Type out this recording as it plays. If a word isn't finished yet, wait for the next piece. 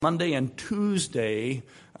Monday and Tuesday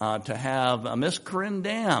to have Miss Corinne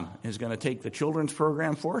Dam is going to take the children's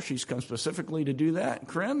program for us. She's come specifically to do that.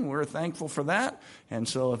 Corinne, we're thankful for that. And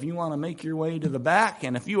so if you want to make your way to the back,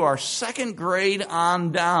 and if you are second grade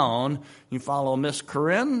on down, you follow Miss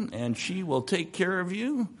Corinne, and she will take care of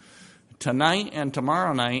you tonight and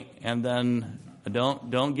tomorrow night. And then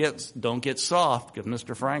don't get soft, because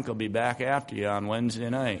Mr. Frank will be back after you on Wednesday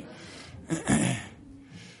night.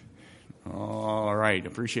 All right.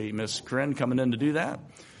 Appreciate Miss Corinne coming in to do that.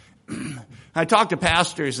 I talk to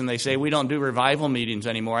pastors and they say we don't do revival meetings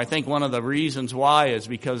anymore. I think one of the reasons why is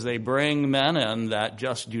because they bring men in that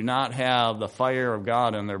just do not have the fire of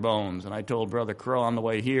God in their bones. And I told Brother Crow on the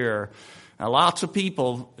way here, lots of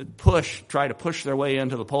people try to push their way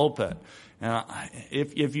into the pulpit.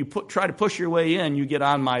 If you try to push your way in, you get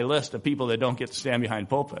on my list of people that don't get to stand behind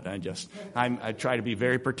pulpit. I try to be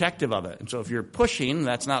very protective of it. And so if you're pushing,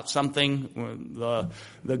 that's not something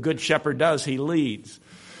the good shepherd does. He leads.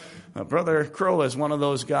 Brother Crow is one of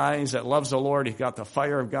those guys that loves the Lord. He's got the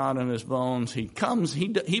fire of God in his bones. He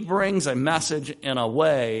brings a message in a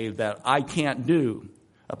way that I can't do.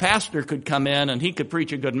 A pastor could come in and he could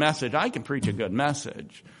preach a good message. I can preach a good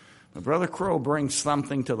message. But Brother Crow brings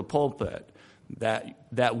something to the pulpit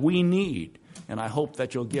that we need. And I hope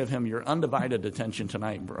that you'll give him your undivided attention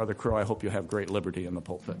tonight. Brother Crow, I hope you have great liberty in the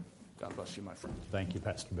pulpit. God bless you, my friend. Thank you,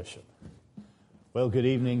 Pastor Bishop. Well, good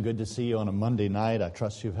evening. Good to see you on a Monday night. I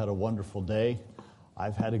trust you've had a wonderful day.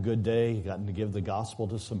 I've had a good day, gotten to give the gospel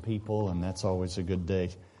to some people, and that's always a good day.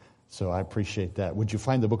 So I appreciate that. Would you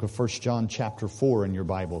find the book of 1 John chapter 4 in your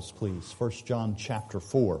Bibles, please? 1 John chapter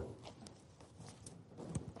 4.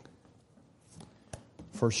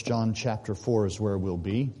 1 John chapter 4 is where we'll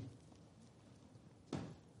be.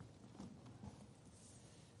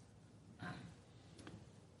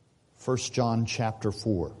 First John chapter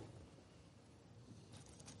 4.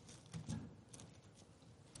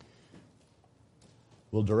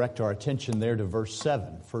 We'll direct our attention there to verse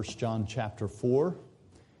 7. 1 John chapter 4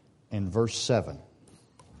 and verse 7.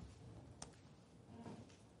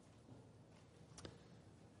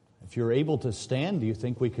 If you're able to stand, do you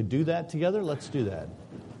think we could do that together? Let's do that.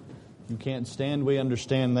 If you can't stand, we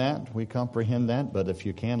understand that. We comprehend that. But if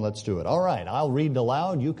you can, let's do it. All right, I'll read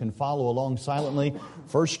aloud. You can follow along silently.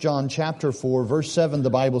 1 John chapter 4, verse 7, the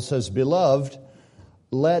Bible says, "Beloved,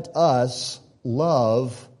 let us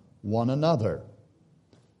love one another.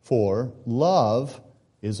 For love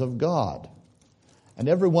is of God. And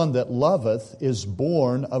everyone that loveth is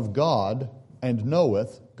born of God and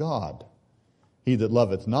knoweth God. He that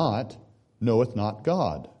loveth not knoweth not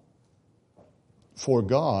God. For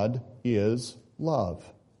God is love.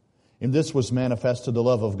 In this was manifested the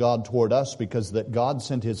love of God toward us, because that God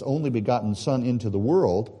sent His only begotten Son into the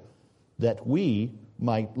world, that we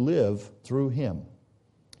might live through Him.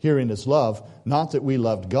 Herein is love, not that we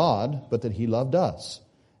loved God, but that He loved us,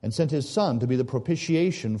 and sent His Son to be the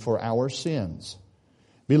propitiation for our sins.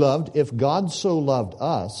 Beloved, if God so loved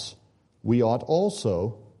us, we ought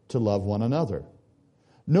also to love one another.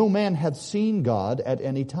 No man hath seen God at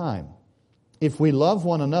any time. If we love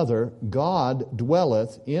one another, God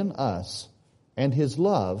dwelleth in us, and His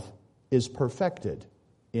love is perfected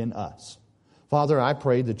in us." Father, I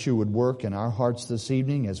pray that You would work in our hearts this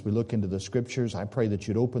evening as we look into the Scriptures. I pray that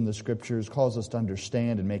You'd open the Scriptures, cause us to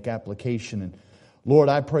understand and make application. And Lord,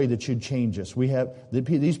 I pray that You'd change us.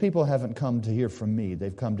 These people haven't come to hear from me.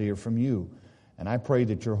 They've come to hear from You. And I pray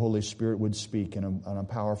that Your Holy Spirit would speak in a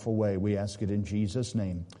powerful way. We ask it in Jesus'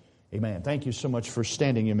 name. Amen. Thank you so much for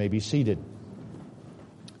standing. You may be seated.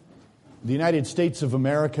 The United States of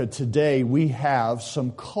America today, we have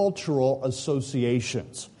some cultural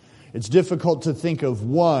associations. It's difficult to think of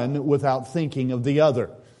one without thinking of the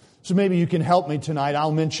other. So maybe you can help me tonight.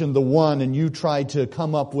 I'll mention the one and you try to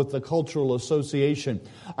come up with the cultural association.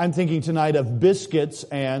 I'm thinking tonight of biscuits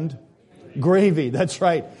and gravy. That's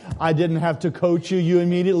right. I didn't have to coach you. You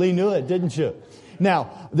immediately knew it, didn't you?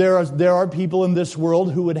 Now, there are people in this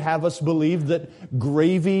world who would have us believe that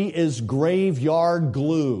gravy is graveyard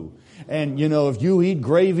glue. And, if you eat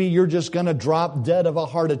gravy, you're just going to drop dead of a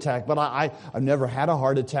heart attack. But I've never had a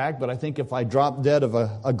heart attack, but I think if I drop dead of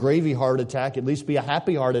a gravy heart attack, at least be a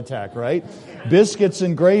happy heart attack, right? Biscuits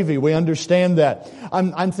and gravy, we understand that.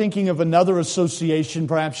 I'm thinking of another association.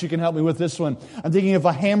 Perhaps you can help me with this one. I'm thinking of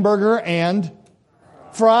a hamburger and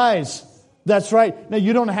fries. That's right. Now,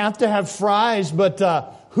 you don't have to have fries, but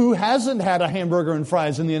Who hasn't had a hamburger and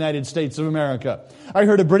fries in the United States of America? I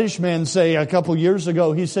heard a British man say a couple years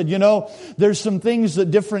ago, he said, there's some things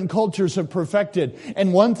that different cultures have perfected.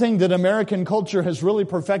 And one thing that American culture has really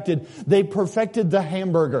perfected, they perfected the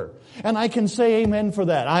hamburger. And I can say amen for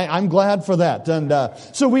that. I'm glad for that. And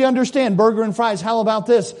so we understand burger and fries. How about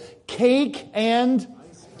this? Cake and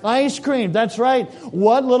ice cream. That's right.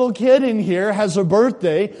 What little kid in here has a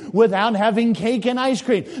birthday without having cake and ice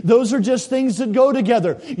cream? Those are just things that go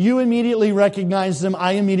together. You immediately recognize them.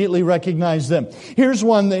 I immediately recognize them. Here's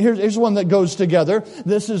one that goes together.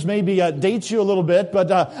 This is maybe dates you a little bit,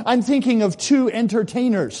 but I'm thinking of two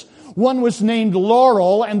entertainers. One was named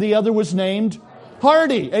Laurel and the other was named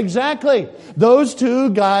Hardy. Exactly. Those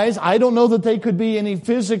two guys, I don't know that they could be any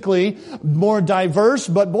physically more diverse,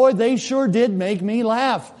 but boy, they sure did make me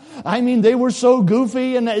laugh. I mean, they were so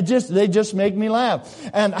goofy and they just make me laugh.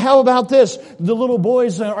 And how about this? The little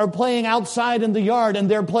boys are playing outside in the yard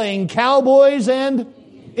and they're playing cowboys and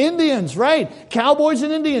Indians, right? Cowboys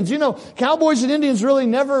and Indians. Cowboys and Indians really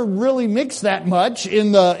never really mix that much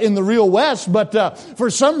in the real West, but for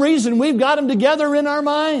some reason we've got them together in our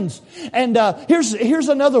minds. And here's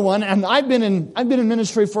another one. And I've been in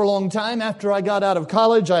ministry for a long time. After I got out of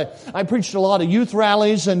college, I preached a lot of youth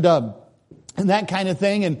rallies and that kind of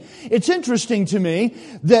thing. And it's interesting to me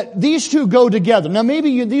that these two go together. Now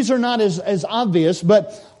maybe these are not as obvious,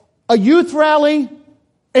 but a youth rally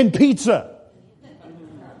and pizza.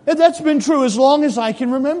 That's been true as long as I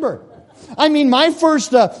can remember. I mean,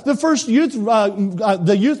 the first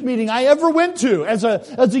youth meeting I ever went to as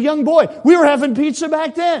a young boy, we were having pizza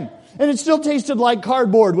back then. And it still tasted like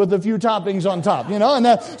cardboard with a few toppings on top,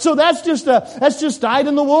 and so that's just dyed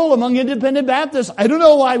in the wool among independent Baptists. I don't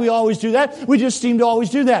know why we always do that. We just seem to always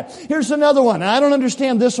do that. Here's another one. And I don't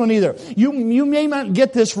understand this one either. You may not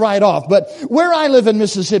get this right off, but where I live in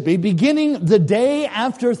Mississippi, beginning the day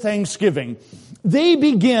after Thanksgiving,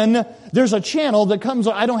 there's a channel that comes,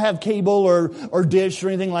 I don't have cable or dish or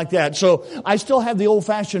anything like that. So I still have the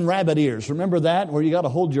old-fashioned rabbit ears. Remember that? Where you got to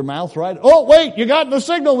hold your mouth right? Oh, wait, you got the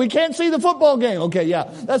signal. We can't see the football game. Okay, yeah,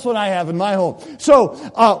 that's what I have in my home.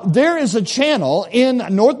 So there is a channel in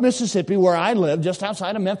North Mississippi where I live, just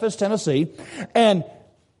outside of Memphis, Tennessee. And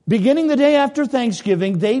beginning the day after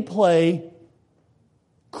Thanksgiving, they play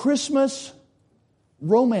Christmas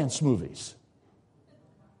romance movies.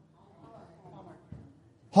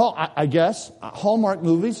 I guess, Hallmark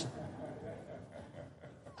movies.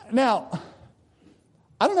 Now,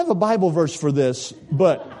 I don't have a Bible verse for this,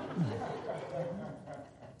 but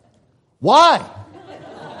why?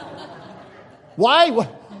 Why?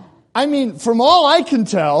 I mean, from all I can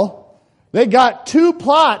tell, they got 2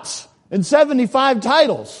 plots and 75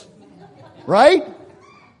 titles, right?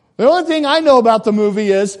 The only thing I know about the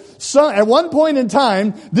movie is, at one point in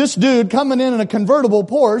time, this dude coming in a convertible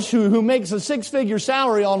Porsche who makes a 6-figure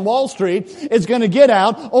salary on Wall Street is going to get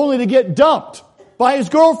out only to get dumped by his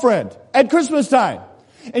girlfriend at Christmas time.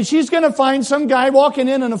 And she's going to find some guy walking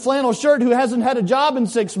in a flannel shirt who hasn't had a job in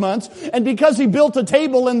 6 months. And because he built a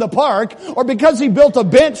table in the park or because he built a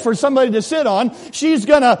bench for somebody to sit on, she's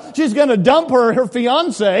going to dump her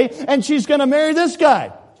fiance and she's going to marry this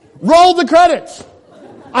guy. Roll the credits.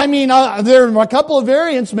 I mean, there are a couple of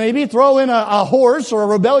variants maybe. Throw in a horse or a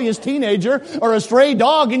rebellious teenager or a stray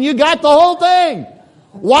dog and you got the whole thing.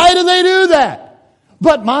 Why do they do that?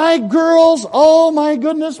 But my girls, oh my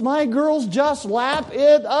goodness, my girls just lap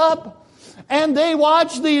it up. And they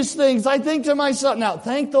watch these things. I think to myself, now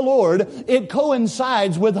thank the Lord, it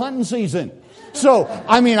coincides with hunting season. So,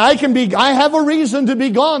 I mean, I have a reason to be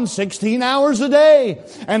gone 16 hours a day.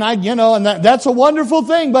 And that's a wonderful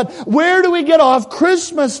thing. But where do we get off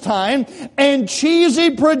Christmas time and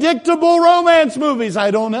cheesy, predictable romance movies?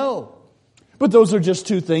 I don't know. But those are just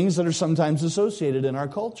two things that are sometimes associated in our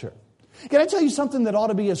culture. Can I tell you something that ought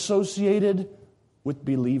to be associated with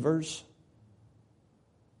believers?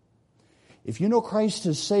 If you know Christ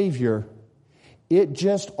as Savior, it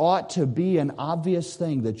just ought to be an obvious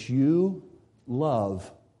thing that you love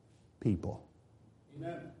people.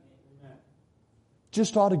 Amen.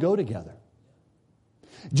 Just ought to go together.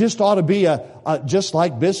 Just ought to be just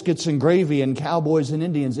like biscuits and gravy and cowboys and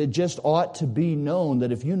Indians. It just ought to be known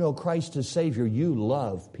that if you know Christ as Savior, you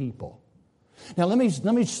love people. Now let me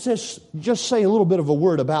just say a little bit of a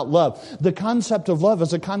word about love. The concept of love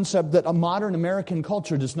is a concept that a modern American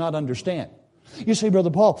culture does not understand. You say,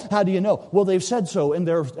 Brother Paul, how do you know? Well, they've said so in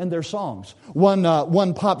their songs.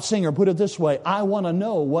 One pop singer put it this way: I want to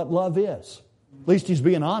know what love is. At least he's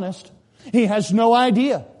being honest. He has no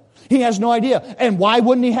idea. He has no idea. And why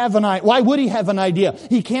would he have an idea?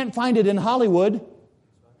 He can't find it in Hollywood.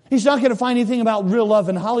 He's not going to find anything about real love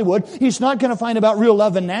in Hollywood. He's not going to find about real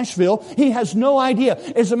love in Nashville. He has no idea.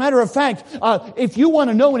 As a matter of fact, if you want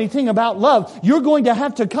to know anything about love, you're going to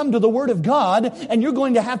have to come to the Word of God and you're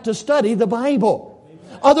going to have to study the Bible.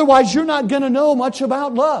 Otherwise, you're not going to know much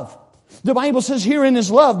about love. The Bible says herein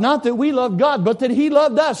is love, not that we loved God, but that He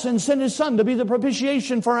loved us and sent His Son to be the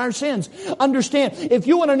propitiation for our sins. Understand, if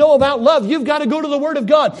you want to know about love, you've got to go to the Word of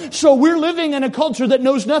God. So we're living in a culture that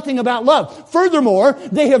knows nothing about love. Furthermore,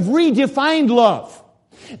 they have redefined love.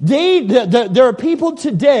 There are people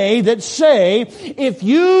today that say, if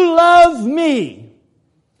you love me,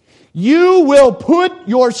 you will put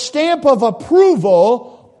your stamp of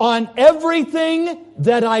approval on everything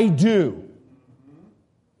that I do.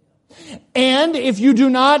 And if you do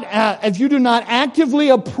not actively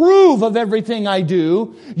approve of everything I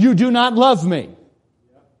do, you do not love me.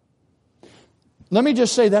 Let me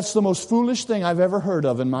just say that's the most foolish thing I've ever heard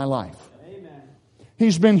of in my life. Amen.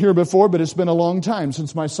 He's been here before, but it's been a long time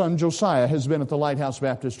since my son Josiah has been at the Lighthouse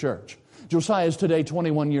Baptist Church. Josiah is today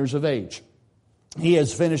 21 years of age. He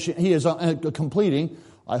is completing.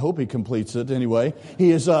 I hope he completes it anyway.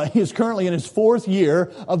 He is currently in his 4th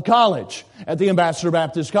year of college at the Ambassador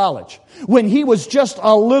Baptist College. When he was just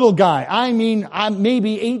a little guy,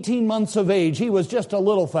 maybe 18 months of age, he was just a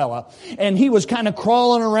little fella. And he was kind of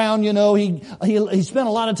crawling around, he spent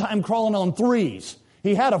a lot of time crawling on 3s.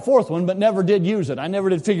 He had a 4th one, but never did use it. I never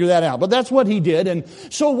did figure that out. But that's what he did. And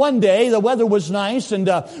so one day, the weather was nice, and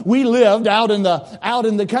we lived out in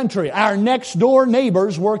the country. Our next door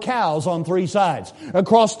neighbors were cows on 3 sides.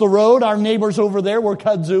 Across the road, our neighbors over there were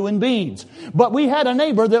kudzu and beans. But we had a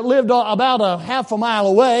neighbor that lived about a half a mile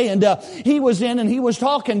away, and he was in and he was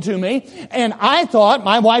talking to me. And I thought,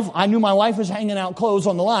 I knew my wife was hanging out clothes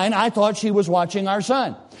on the line. I thought she was watching our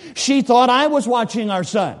son. She thought I was watching our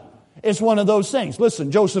son. It's one of those things. Listen,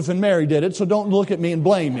 Joseph and Mary did it, so don't look at me and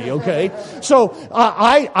blame me, okay? So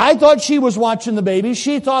I thought she was watching the baby.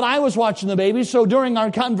 She thought I was watching the baby. So during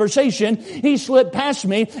our conversation, he slipped past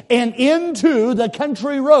me and into the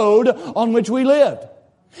country road on which we lived.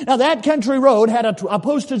 Now, that country road had a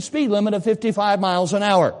posted speed limit of 55 miles an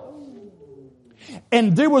hour.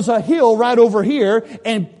 And there was a hill right over here,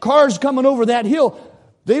 and cars coming over that hill,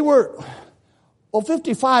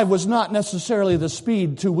 55 was not necessarily the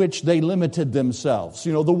speed to which they limited themselves.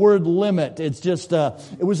 The word limit, it's just,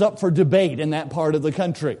 it was up for debate in that part of the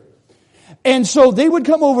country. And so they would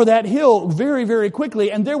come over that hill very, very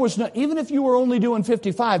quickly, and there was no, even if you were only doing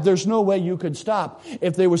 55, there's no way you could stop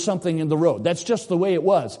if there was something in the road. That's just the way it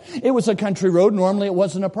was. It was a country road. Normally it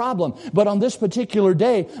wasn't a problem. But on this particular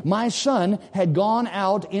day, my son had gone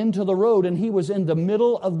out into the road, and he was in the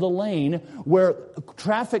middle of the lane where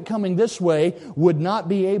traffic coming this way would not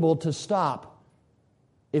be able to stop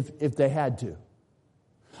if they had to.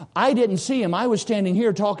 I didn't see him. I was standing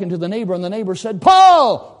here talking to the neighbor, and the neighbor said,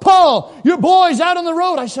 Paul, your boy's out on the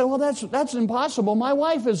road. I said, well, that's impossible. My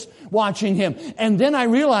wife is watching him. And then I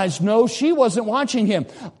realized, no, she wasn't watching him.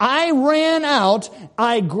 I ran out,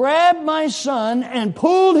 I grabbed my son and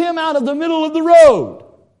pulled him out of the middle of the road.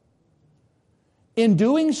 In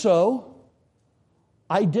doing so,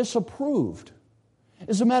 I disapproved.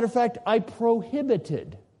 As a matter of fact, I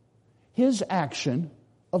prohibited his action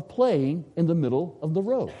of playing in the middle of the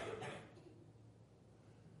road.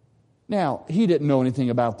 Now, he didn't know anything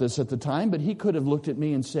about this at the time, but he could have looked at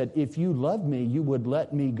me and said, if you loved me, you would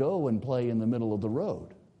let me go and play in the middle of the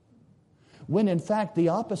road. When in fact the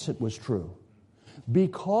opposite was true.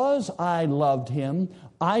 Because I loved him,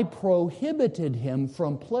 I prohibited him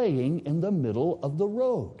from playing in the middle of the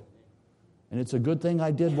road. And it's a good thing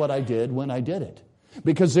I did what I did when I did it.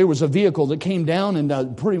 Because there was a vehicle that came down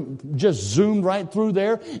and just zoomed right through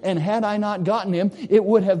there. And had I not gotten him, it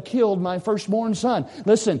would have killed my firstborn son.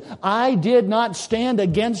 Listen, I did not stand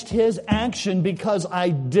against his action because I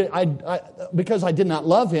did not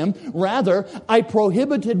love him. Rather, I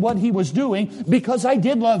prohibited what he was doing because I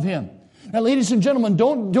did love him. Now, ladies and gentlemen,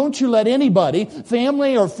 don't you let anybody,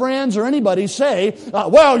 family or friends or anybody say,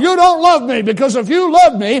 well, you don't love me because if you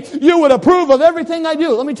loved me, you would approve of everything I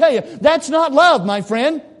do. Let me tell you, that's not love, my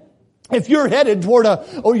friend. If you're headed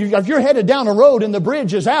if you're headed down a road and the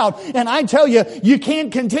bridge is out, and I tell you, you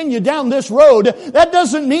can't continue down this road, that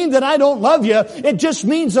doesn't mean that I don't love you. It just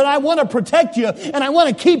means that I want to protect you and I want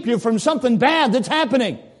to keep you from something bad that's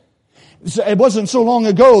happening. It wasn't so long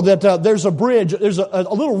ago that there's a bridge, there's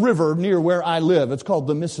a little river near where I live. It's called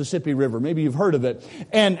the Mississippi River. Maybe you've heard of it.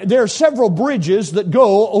 And there are several bridges that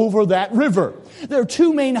go over that river. There are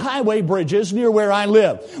two main highway bridges near where I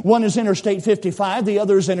live. One is Interstate 55, the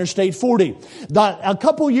other is Interstate 40. A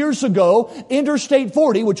couple years ago, Interstate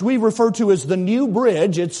 40, which we refer to as the new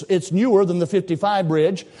bridge, it's newer than the 55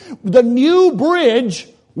 bridge, the new bridge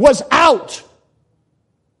was out.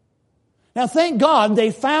 Now, thank God they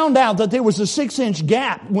found out that there was a 6-inch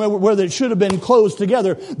gap where it should have been closed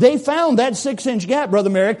together. They found that 6-inch gap, Brother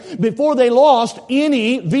Merrick, before they lost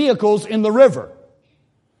any vehicles in the river.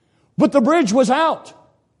 But the bridge was out.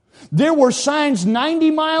 There were signs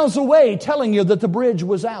 90 miles away telling you that the bridge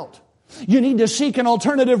was out. You need to seek an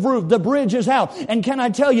alternative route. The bridge is out. And can I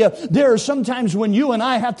tell you, there are some times when you and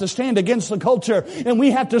I have to stand against the culture and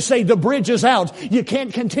we have to say the bridge is out. You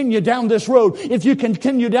can't continue down this road. If you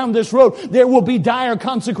continue down this road, there will be dire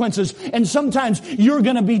consequences. And sometimes you're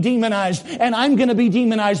going to be demonized and I'm going to be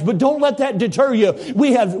demonized. But don't let that deter you.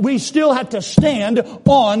 We still have to stand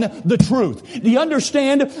on the truth. Do you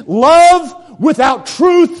understand? Love without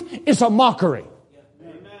truth is a mockery.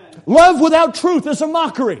 Love without truth is a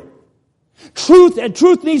mockery.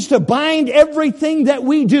 Truth needs to bind everything that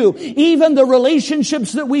we do, even the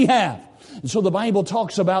relationships that we have. And so the Bible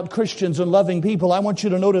talks about Christians and loving people. I want you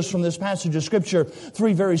to notice from this passage of Scripture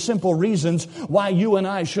 3 very simple reasons why you and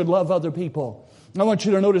I should love other people. I want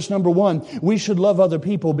you to notice, number 1, we should love other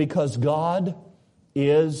people because God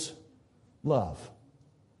is love.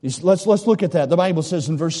 Let's look at that. The Bible says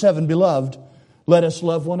in verse 7, Beloved, let us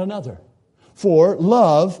love one another. For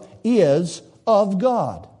love is of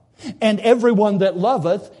God. And everyone that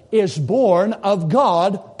loveth is born of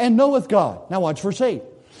God and knoweth God. Now watch verse 8.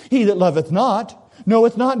 He that loveth not,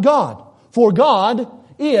 knoweth not God. For God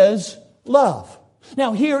is love.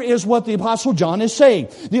 Now here is what the Apostle John is saying.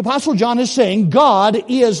 The Apostle John is saying God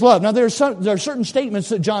is love. Now there are certain statements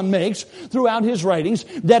that John makes throughout his writings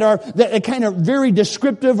that are kind of very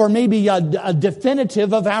descriptive or maybe a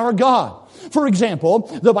definitive of our God. For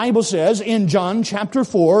example, the Bible says in John chapter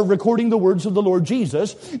 4, recording the words of the Lord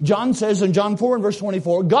Jesus, John says in John 4 and verse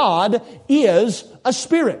 24, God is a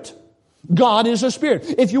spirit. God is a spirit.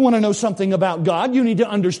 If you want to know something about God, you need to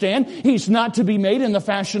understand He's not to be made in the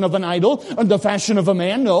fashion of an idol or the fashion of a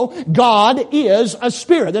man. No, God is a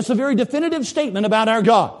spirit. That's a very definitive statement about our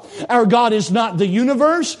God. Our God is not the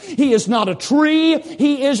universe. He is not a tree.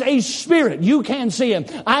 He is a spirit. You can't see Him.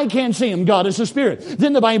 I can't see Him. God is a spirit.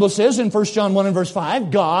 Then the Bible says in 1 John 1 and verse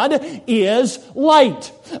 5, God is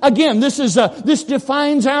light. Again, this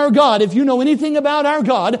defines our God. If you know anything about our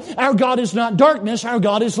God is not darkness, our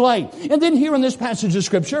God is light. And then here in this passage of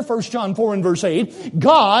Scripture, 1 John 4 and verse 8,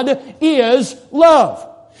 God is love.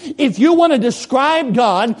 If you want to describe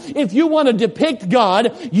God, if you want to depict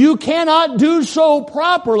God, you cannot do so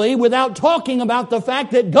properly without talking about the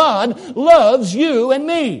fact that God loves you and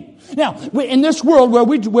me. Now, in this world where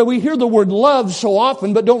we hear the word love so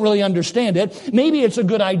often but don't really understand it, maybe it's a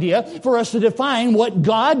good idea for us to define what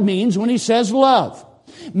God means when He says love.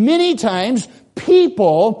 Many times,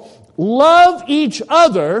 people love each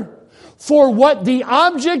other for what the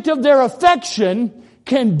object of their affection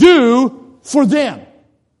can do for them.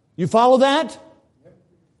 You follow that?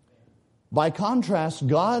 By contrast,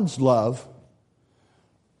 God's love,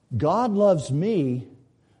 God loves me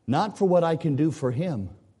not for what I can do for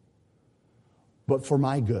Him, but for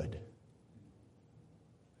my good.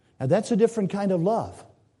 Now that's a different kind of love.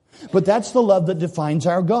 But that's the love that defines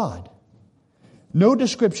our God. No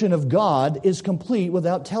description of God is complete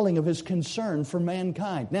without telling of His concern for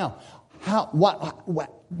mankind. Now,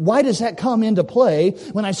 why does that come into play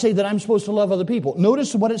when I say that I'm supposed to love other people?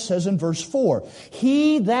 Notice what it says in verse 4.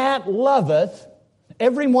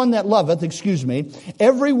 Everyone that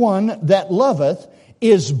loveth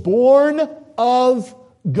is born of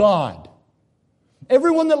God.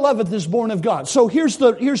 Everyone that loveth is born of God. So here's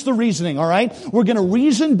the reasoning, all right? We're going to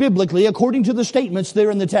reason biblically according to the statements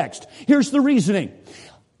there in the text. Here's the reasoning.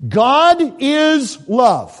 God is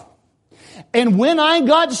love. And when I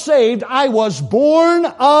got saved, I was born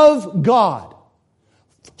of God.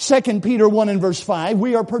 2 Peter 1 and verse 5,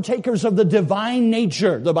 we are partakers of the divine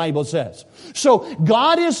nature, the Bible says. So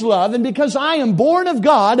God is love, and because I am born of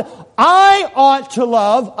God, I ought to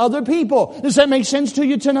love other people. Does that make sense to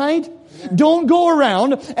you tonight? Don't go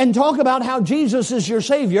around and talk about how Jesus is your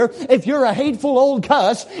Savior if you're a hateful old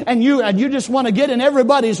cuss and you just want to get in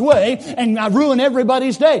everybody's way and ruin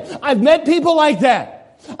everybody's day. I've met people like that.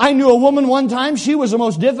 I knew a woman one time, she was the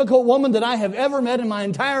most difficult woman that I have ever met in my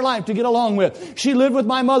entire life to get along with. She lived with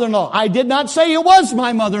my mother-in-law. I did not say it was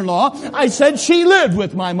my mother-in-law. I said she lived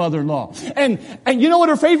with my mother-in-law. And you know what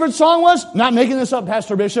her favorite song was? Not making this up,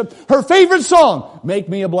 Pastor Bishop. Her favorite song, Make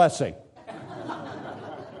Me a Blessing.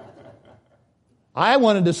 I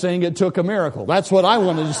wanted to sing It Took a Miracle. That's what I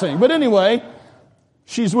wanted to sing. But anyway,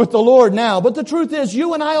 she's with the Lord now. But the truth is,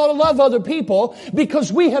 you and I ought to love other people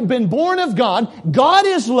because we have been born of God. God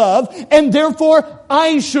is love, and therefore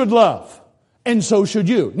I should love. And so should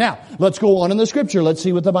you. Now, let's go on in the Scripture. Let's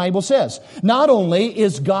see what the Bible says. Not only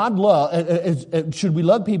is God love, should we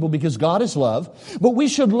love people because God is love, but we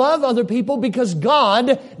should love other people because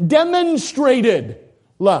God demonstrated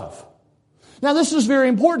love. Now, this is very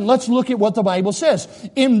important. Let's look at what the Bible says.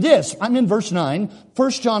 In this, I'm in verse 9,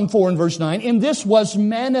 1 John 4 and verse 9, in this was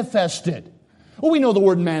manifested. Well, we know the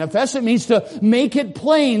word manifest. It means to make it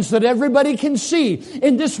plain so that everybody can see.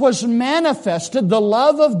 In this was manifested the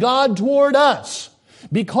love of God toward us,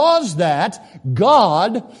 because that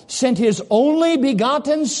God sent His only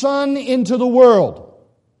begotten Son into the world,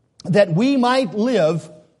 that we might live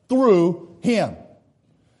through Him.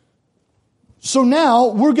 So now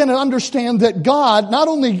we're going to understand that God, not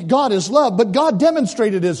only God is love, but God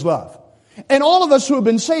demonstrated His love. And all of us who have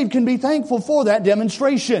been saved can be thankful for that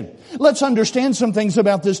demonstration. Let's understand some things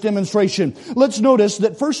about this demonstration. Let's notice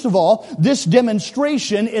that, first of all, this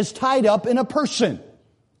demonstration is tied up in a person.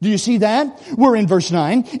 Do you see that? We're in verse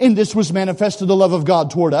 9. In this was manifested the love of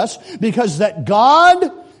God toward us, because that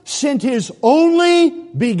God sent His only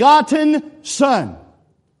begotten Son.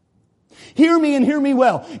 Hear me and hear me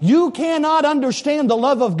well. You cannot understand the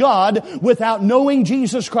love of God without knowing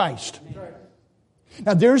Jesus Christ.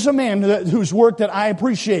 Now, there's a man whose work that I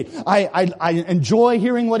appreciate. I enjoy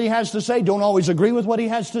hearing what he has to say. Don't always agree with what he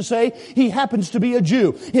has to say. He happens to be a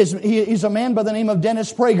Jew. He's a man by the name of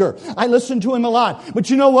Dennis Prager. I listen to him a lot. But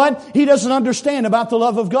you know what? He doesn't understand about the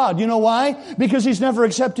love of God. You know why? Because he's never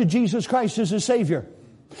accepted Jesus Christ as his Savior.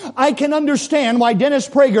 I can understand why Dennis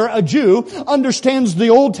Prager, a Jew, understands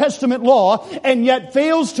the Old Testament law and yet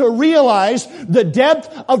fails to realize the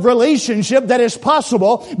depth of relationship that is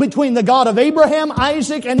possible between the God of Abraham,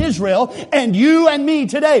 Isaac, and Israel and you and me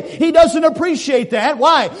today. He doesn't appreciate that.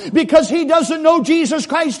 Why? Because he doesn't know Jesus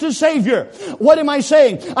Christ as Savior. What am I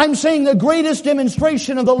saying? I'm saying the greatest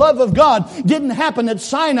demonstration of the love of God didn't happen at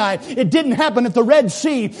Sinai. It didn't happen at the Red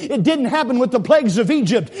Sea. It didn't happen with the plagues of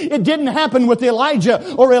Egypt. It didn't happen with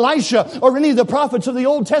Elijah or Elisha or any of the prophets of the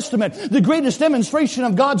Old Testament. The greatest demonstration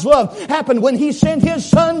of God's love happened when He sent His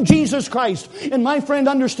Son, Jesus Christ. And my friend,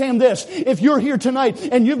 understand this. If you're here tonight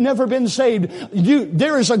and you've never been saved,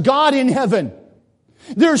 there is a God in heaven.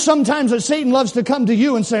 There are sometimes that Satan loves to come to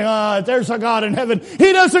you and say, there's a God in heaven.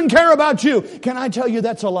 He doesn't care about you. Can I tell you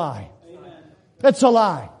that's a lie? Amen. That's a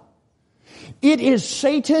lie. It is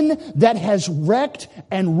Satan that has wrecked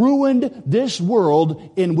and ruined this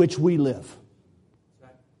world in which we live.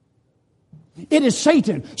 It is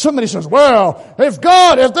Satan. Somebody says, well, if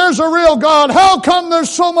there's a real God, how come there's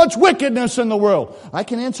so much wickedness in the world? I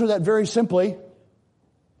can answer that very simply.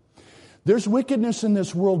 There's wickedness in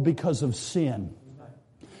this world because of sin.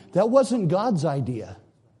 That wasn't God's idea.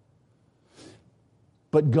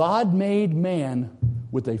 But God made man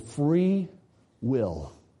with a free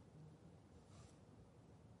will.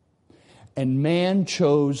 And man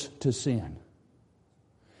chose to sin.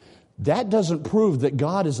 That doesn't prove that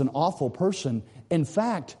God is an awful person. In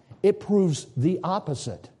fact, it proves the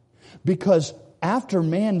opposite. Because after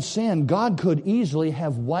man sinned, God could easily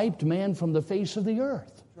have wiped man from the face of the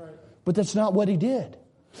earth. But that's not what He did.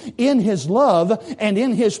 In His love and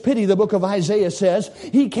in His pity, the book of Isaiah says,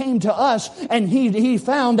 He came to us and He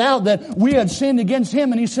found out that we had sinned against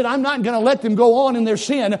Him, and He said, I'm not going to let them go on in their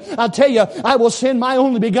sin. I'll tell you, I will send my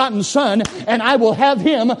only begotten Son, and I will have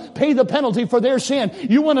Him pay the penalty for their sin.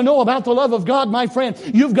 You want to know about the love of God, my friend?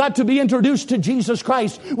 You've got to be introduced to Jesus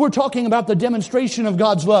Christ. We're talking about the demonstration of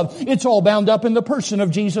God's love. It's all bound up in the person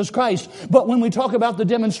of Jesus Christ. But when we talk about the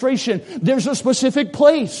demonstration, there's a specific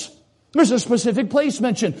place. There's a specific place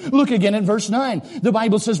mentioned. Look again at verse 9. The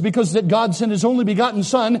Bible says, because that God sent His only begotten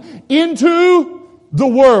Son into the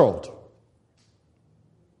world.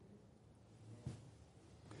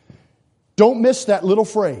 Don't miss that little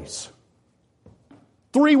phrase.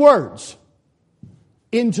 3 words.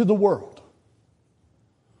 Into the world.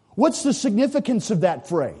 What's the significance of that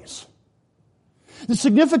phrase? The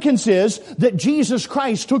significance is that Jesus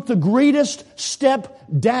Christ took the greatest step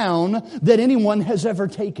down that anyone has ever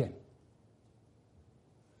taken.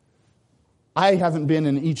 I haven't been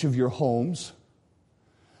in each of your homes,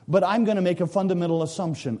 but I'm going to make a fundamental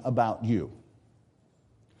assumption about you.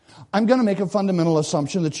 I'm going to make a fundamental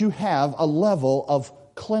assumption that you have a level of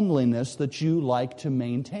cleanliness that you like to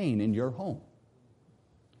maintain in your home.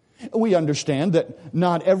 We understand that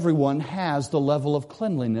not everyone has the level of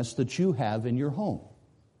cleanliness that you have in your home.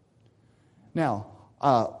 Now,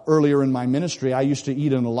 earlier in my ministry, I used to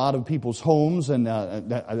eat in a lot of people's homes, and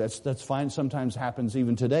that's fine. Sometimes happens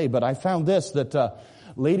even today. But I found this, that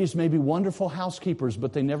ladies may be wonderful housekeepers,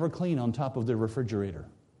 but they never clean on top of their refrigerator.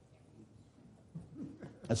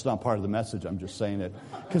 That's not part of the message. I'm just saying it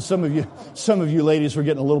because some of you ladies were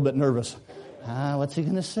getting a little bit nervous. What's he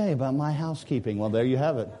going to say about my housekeeping? Well, there you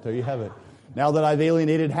have it. There you have it. Now that I've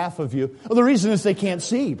alienated half of you. Well, the reason is they can't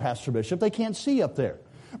see, Pastor Bishop. They can't see up there.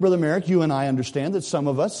 Brother Merrick, you and I understand that some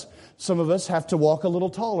of us have to walk a little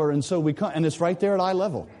taller, and so we come, and it's right there at eye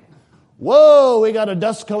level. Whoa, we got a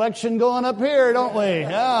dust collection going up here, don't we?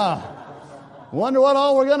 Yeah. Wonder what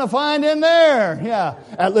all we're going to find in there. Yeah.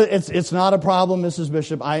 It's not a problem, Mrs.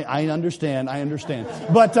 Bishop. I understand.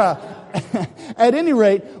 But at any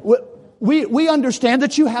rate, we understand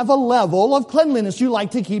that you have a level of cleanliness. You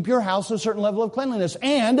like to keep your house a certain level of cleanliness.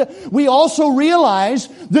 And we also realize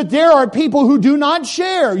that there are people who do not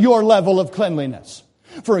share your level of cleanliness.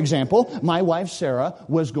 For example, my wife Sarah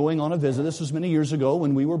was going on a visit. This was many years ago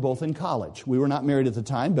when we were both in college. We were not married at the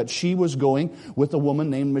time, but she was going with a woman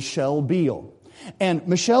named Michelle Beal. And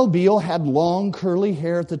Michelle Beal had long curly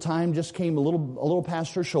hair at the time, just came a little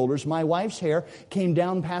past her shoulders. My wife's hair came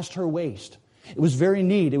down past her waist. It was very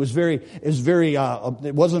neat. It wasn't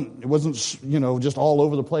just all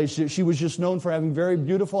over the place. She was just known for having very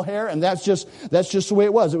beautiful hair, and that's just the way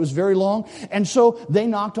it was. It was very long. And so they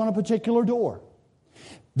knocked on a particular door.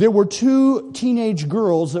 There were two teenage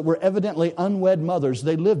girls that were evidently unwed mothers.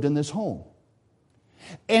 They lived in this home.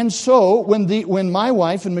 And so when my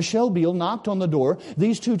wife and Michelle Beal knocked on the door,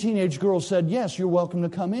 these two teenage girls said, "Yes, you're welcome to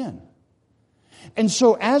come in." And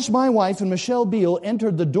so as my wife and Michelle Beal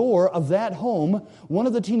entered the door of that home, one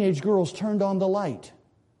of the teenage girls turned on the light.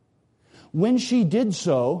 When she did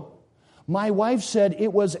so, my wife said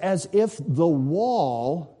it was as if the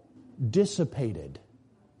wall dissipated.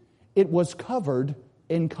 It was covered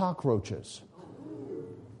in cockroaches.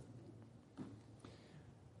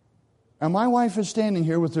 And my wife is standing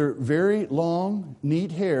here with her very long,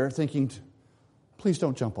 neat hair thinking, "Please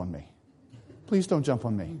don't jump on me. Please don't jump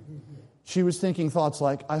on me." She was thinking thoughts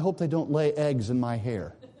like, "I hope they don't lay eggs in my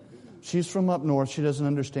hair." She's from up north. She doesn't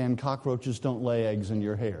understand cockroaches don't lay eggs in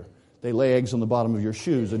your hair. They lay eggs on the bottom of your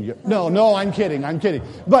shoes. No, I'm kidding.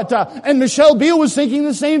 But, and Michelle Beal was thinking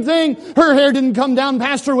the same thing. Her hair didn't come down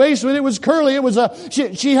past her waist, but it was curly.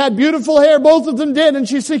 She had beautiful hair. Both of them did. And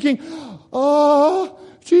she's thinking, "Oh,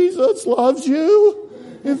 Jesus loves you.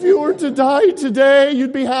 If you were to die today,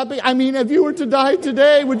 you'd be happy. I mean, if you were to die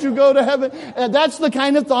today, would you go to heaven?" That's the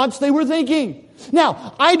kind of thoughts they were thinking.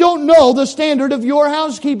 Now, I don't know the standard of your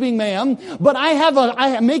housekeeping, ma'am, but I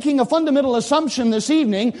am making a fundamental assumption this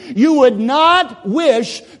evening. You would not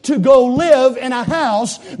wish to go live in a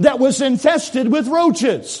house that was infested with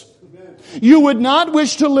roaches. You would not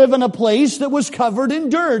wish to live in a place that was covered in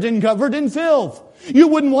dirt and covered in filth. You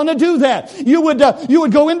wouldn't want to do that. You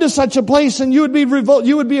would go into such a place and you would be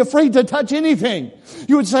you would be afraid to touch anything.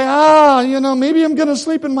 You would say, maybe I'm going to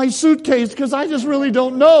sleep in my suitcase because I just really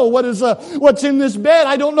don't know what's in this bed.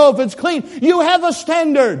 I don't know if it's clean. You have a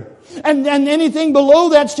standard. And anything below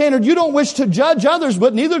that standard, you don't wish to judge others,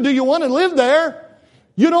 but neither do you want to live there.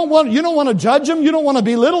 You don't want to judge them. You don't want to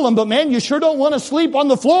belittle them, but man, you sure don't want to sleep on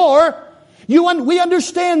the floor. We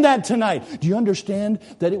understand that tonight. Do you understand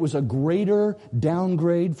that it was a greater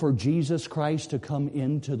downgrade for Jesus Christ to come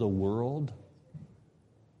into the world?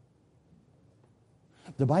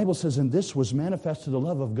 The Bible says, "And this was manifested the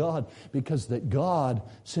love of God, because that God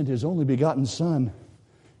sent His only begotten Son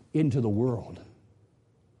into the world."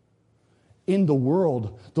 In the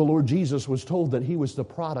world, the Lord Jesus was told that He was the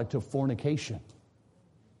product of fornication.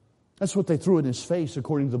 That's what they threw in His face,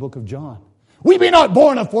 according to the book of John. "We be not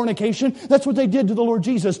born of fornication." That's what they did to the Lord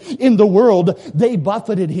Jesus. In the world, they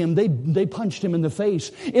buffeted Him. They punched Him in the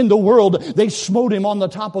face. In the world, they smote Him on the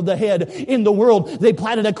top of the head. In the world, they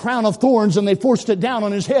platted a crown of thorns and they forced it down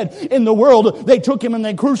on His head. In the world, they took Him and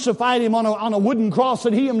they crucified Him on a wooden cross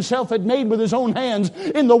that He Himself had made with His own hands.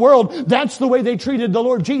 In the world, that's the way they treated the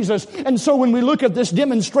Lord Jesus. And so when we look at this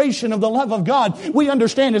demonstration of the love of God, we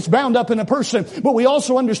understand it's bound up in a person, but we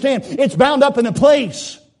also understand it's bound up in a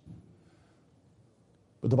place.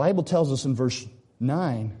 But the Bible tells us in verse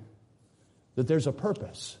 9 that there's a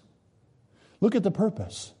purpose. Look at the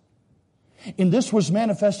purpose. "In this was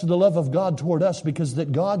manifested the love of God toward us, because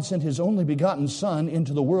that God sent His only begotten Son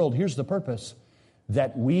into the world." Here's the purpose: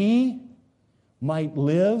 "that we might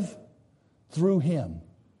live through Him."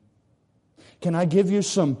 Can I give you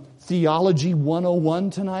some Theology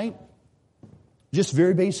 101 tonight? Just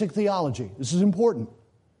very basic theology. This is important.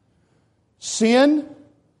 Sin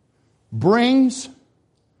brings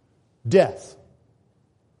death.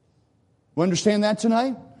 You understand that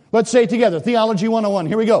tonight? Let's say it together. Theology 101.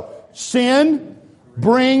 Here we go. Sin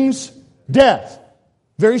brings death.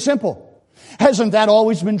 Very simple. Hasn't that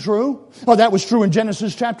always been true? Oh, that was true in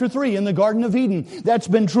Genesis chapter 3 in the Garden of Eden. That's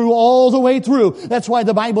been true all the way through. That's why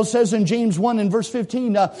the Bible says in James 1 and verse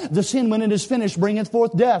 15, the sin when it is finished bringeth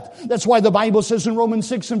forth death. That's why the Bible says in Romans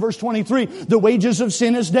 6 and verse 23, the wages of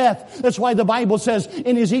sin is death. That's why the Bible says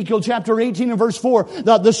in Ezekiel chapter 18 and verse 4,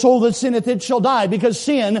 the soul that sinneth it shall die, because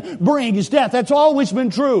sin brings death. That's always been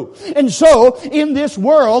true. And so, in this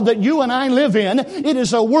world that you and I live in, it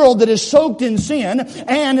is a world that is soaked in sin,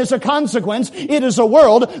 and as a consequence, it is a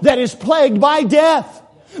world that is plagued by death.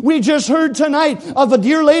 We just heard tonight of a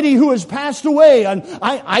dear lady who has passed away. And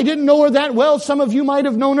I didn't know her that well. Some of you might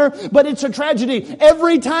have known her. But it's a tragedy.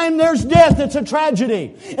 Every time there's death, it's a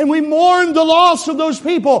tragedy. And we mourn the loss of those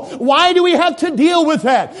people. Why do we have to deal with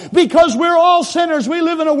that? Because we're all sinners. We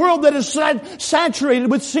live in a world that is saturated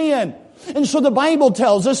with sin. And so the Bible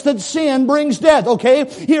tells us that sin brings death. Okay,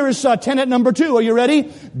 here is tenet number 2. Are you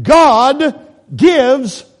ready? God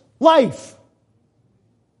gives life.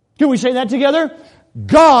 Can we say that together?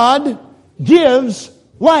 God gives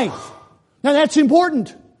life. Now that's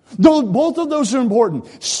important. Both of those are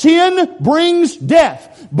important. Sin brings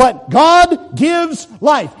death, but God gives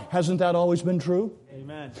life. Hasn't that always been true?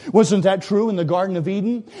 Amen. Wasn't that true in the Garden of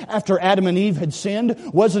Eden? After Adam and Eve had sinned,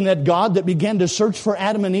 wasn't it God that began to search for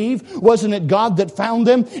Adam and Eve? Wasn't it God that found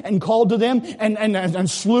them and called to them and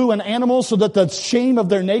slew an animal so that the shame of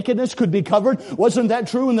their nakedness could be covered? Wasn't that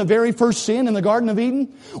true in the very first sin in the Garden of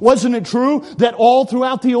Eden? Wasn't it true that all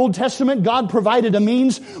throughout the Old Testament God provided a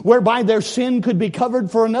means whereby their sin could be covered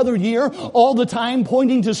for another year, all the time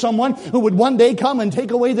pointing to someone who would one day come and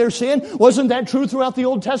take away their sin? Wasn't that true throughout the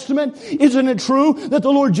Old Testament? Isn't it true that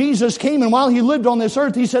the Lord Jesus came, and while He lived on this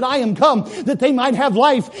earth, He said, I am come that they might have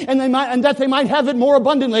life and that they might have it more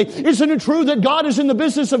abundantly? Isn't it true that God is in the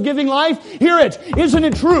business of giving life? Hear it. Isn't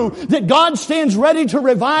it true that God stands ready to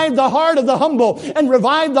revive the heart of the humble and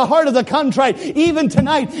revive the heart of the contrite even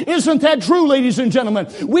tonight? Isn't that true, ladies and gentlemen?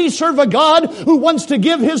 We serve a God who wants to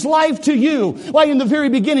give His life to you. Why, in the very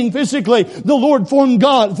beginning, physically, the Lord formed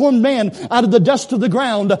man out of the dust of the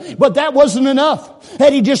ground, but that wasn't enough.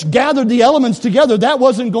 Had He just gathered the elements together, that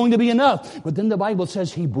wasn't going to be enough. But then the Bible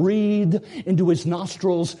says He breathed into his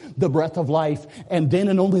nostrils the breath of life, and then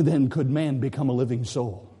and only then could man become a living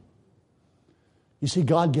soul. You see,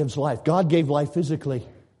 God gives life. God gave life physically,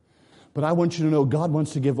 but I want you to know God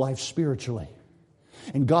wants to give life spiritually.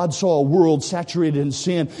 And God saw a world saturated in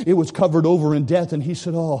sin. It was covered over in death, and He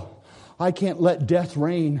said, I can't let death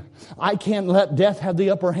reign. I can't let death have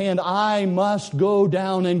the upper hand. I must go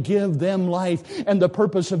down and give them life. And the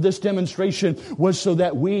purpose of this demonstration was so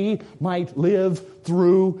that we might live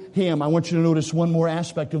through Him. I want you to notice one more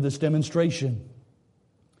aspect of this demonstration.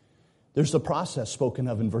 There's the process spoken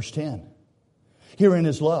of in verse 10. Herein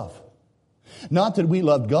is love. Not that we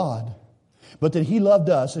loved God, but that He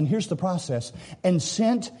loved us, and here's the process, and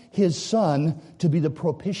sent His Son to be the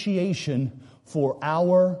propitiation for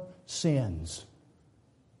our sins.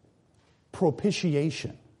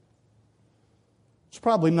 Propitiation. It's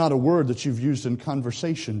probably not a word that you've used in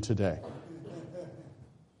conversation today.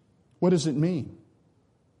 What does it mean?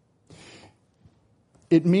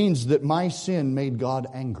 It means that my sin made God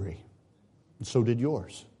angry, and so did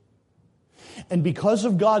yours. And because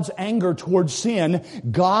of God's anger towards sin,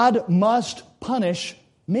 God must punish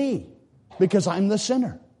me because I'm the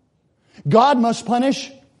sinner. God must punish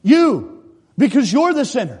you because you're the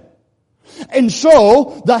sinner. And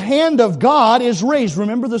so, the hand of God is raised.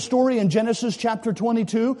 Remember the story in Genesis chapter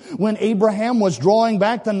 22 when Abraham was drawing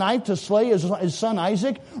back the knife to slay his son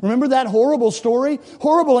Isaac? Remember that horrible story?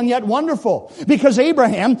 Horrible and yet wonderful. Because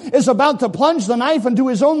Abraham is about to plunge the knife into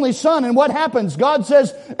his only son, and what happens? God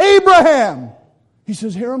says, Abraham! He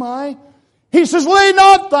says, here am I. He says, lay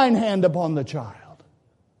not thine hand upon the child.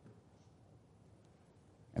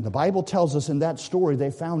 And the Bible tells us in that story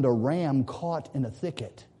they found a ram caught in a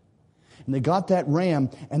thicket. And they got that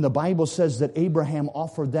ram, and the Bible says that Abraham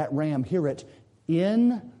offered that ram, hear it,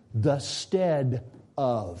 in the stead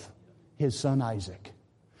of his son Isaac.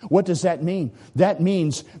 What does that mean? That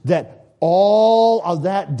means that all of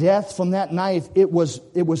that death from that knife, it was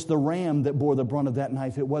the ram that bore the brunt of that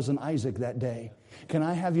knife. It wasn't Isaac that day. Can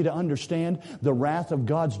I have you to understand the wrath of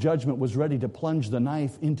God's judgment was ready to plunge the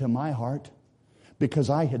knife into my heart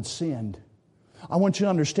because I had sinned. I want you to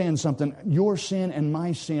understand something. Your sin and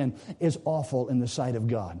my sin is awful in the sight of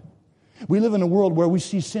God. We live in a world where we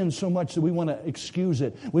see sin so much that we want to excuse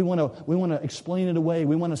it. We want to explain it away.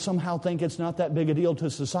 We want to somehow think it's not that big a deal to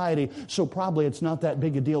society, so probably it's not that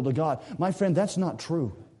big a deal to God. My friend, that's not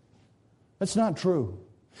true. That's not true.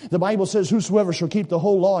 The Bible says, whosoever shall keep the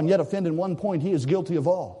whole law and yet offend in one point, he is guilty of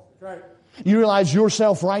all. Right. You realize your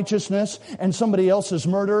self-righteousness and somebody else's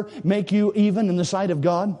murder make you even in the sight of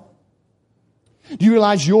God? Do you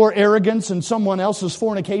realize your arrogance and someone else's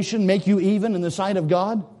fornication make you even in the sight of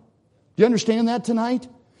God? Do you understand that tonight?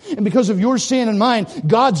 And because of your sin and mine,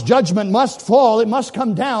 God's judgment must fall. It must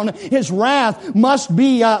come down. His wrath must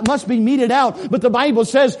be meted out. But the Bible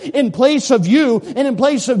says, in place of you and in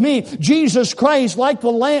place of me, Jesus Christ, like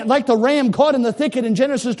the ram caught in the thicket in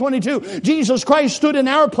Genesis 22, Jesus Christ stood in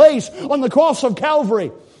our place on the cross of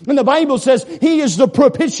Calvary. And the Bible says He is the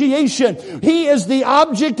propitiation. He is the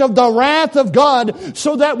object of the wrath of God,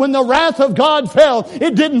 so that when the wrath of God fell,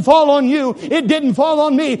 it didn't fall on you, it didn't fall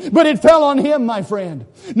on me, but it fell on Him, my friend.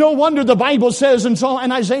 No wonder the Bible says in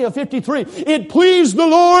Isaiah 53, it pleased the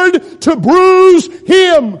Lord to bruise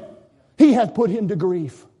Him. He hath put Him to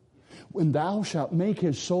grief. When thou shalt make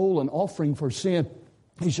his soul an offering for sin,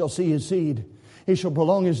 he shall see his seed. He shall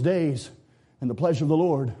prolong his days, and the pleasure of the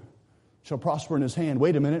Lord shall prosper in his hand.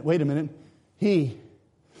 Wait a minute. He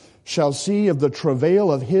shall see of the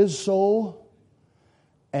travail of his soul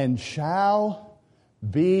and shall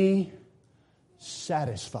be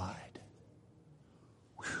satisfied.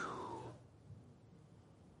 Whew.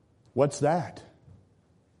 What's that?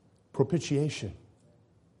 Propitiation.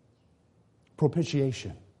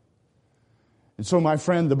 Propitiation. And so, my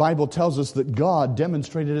friend, the Bible tells us that God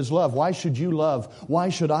demonstrated His love. Why should you love? Why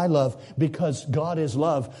should I love? Because God is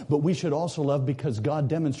love. But we should also love because God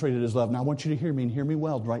demonstrated His love. Now, I want you to hear me, and hear me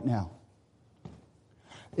well right now.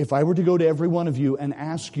 If I were to go to every one of you and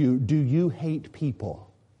ask you, do you hate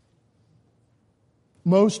people?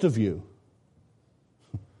 Most of you,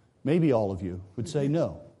 maybe all of you, would say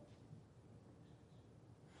no.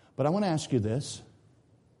 But I want to ask you this.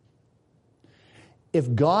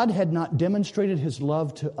 If God had not demonstrated His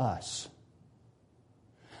love to us,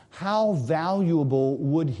 how valuable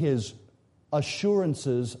would His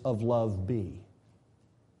assurances of love be?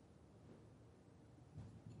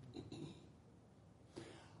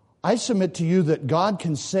 I submit to you that God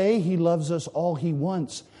can say He loves us all He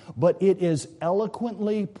wants, but it is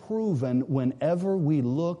eloquently proven whenever we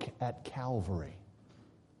look at Calvary.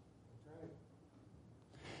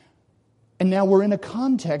 And now we're in a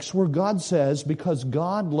context where God says, because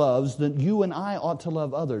God loves, that you and I ought to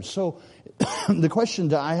love others. So the question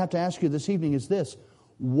that I have to ask you this evening is this.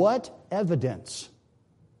 What evidence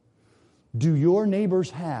do your neighbors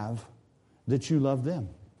have that you love them?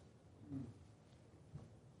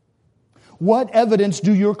 What evidence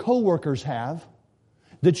do your coworkers have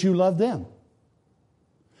that you love them?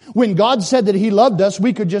 When God said that He loved us,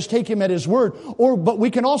 we could just take Him at His word, but we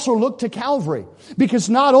can also look to Calvary. Because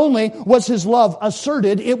not only was His love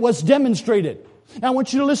asserted, it was demonstrated. Now I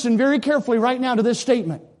want you to listen very carefully right now to this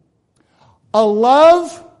statement. A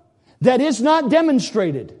love that is not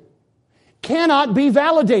demonstrated cannot be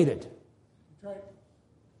validated.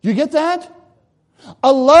 You get that?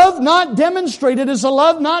 A love not demonstrated is a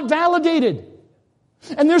love not validated.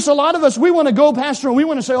 And there's a lot of us, we want to go, Pastor, and we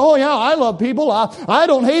want to say, oh yeah, I love people. I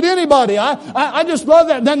don't hate anybody. I just love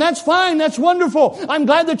that. Then that's fine. That's wonderful. I'm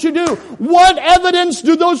glad that you do. What evidence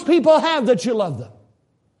do those people have that you love them?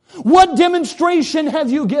 What demonstration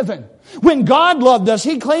have you given? When God loved us,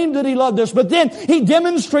 He claimed that He loved us, but then He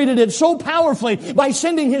demonstrated it so powerfully by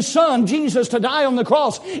sending His Son, Jesus, to die on the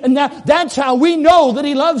cross. And that's how we know that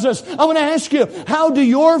He loves us. I want to ask you, how do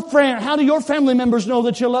your family members know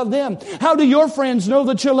that you love them? How do your friends know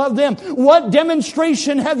that you love them? What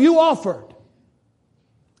demonstration have you offered?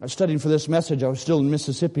 I was studying for this message. I was still in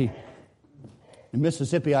Mississippi. In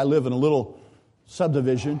Mississippi, I live in a little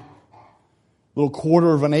subdivision. Little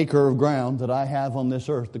quarter of an acre of ground that I have on this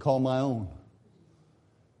earth to call my own.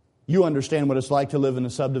 You understand what it's like to live in a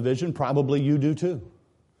subdivision. Probably you do too.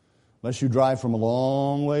 Unless you drive from a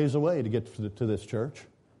long ways away to get to this church.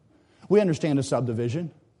 We understand a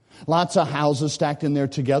subdivision. Lots of houses stacked in there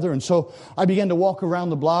together. And so I began to walk around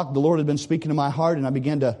the block. The Lord had been speaking to my heart, and I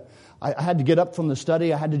had to get up from the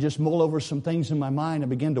study. I had to just mull over some things in my mind. I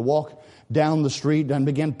began to walk down the street and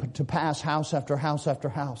began to pass house after house after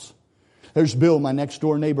house. There's Bill, my next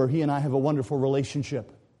door neighbor. He and I have a wonderful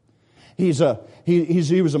relationship. He was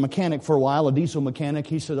a mechanic for a while, a diesel mechanic.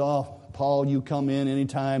 He said, oh, Paul, you come in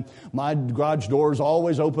anytime. My garage door is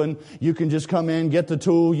always open. You can just come in, get the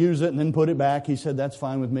tool, use it, and then put it back. He said, that's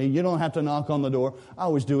fine with me. You don't have to knock on the door. I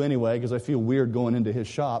always do anyway because I feel weird going into his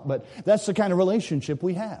shop. But that's the kind of relationship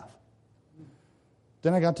we have.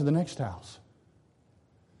 Then I got to the next house.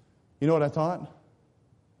 You know what I thought?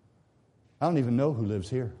 I don't even know who lives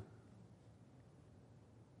here.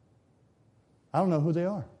 I don't know who they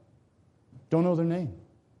are. Don't know their name.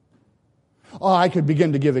 Oh, I could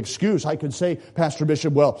begin to give excuse. I could say, Pastor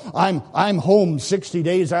Bishop, well, I'm home 60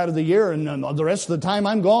 days out of the year, and the rest of the time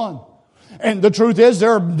I'm gone. And the truth is,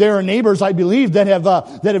 there are neighbors, I believe, that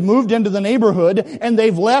have moved into the neighborhood, and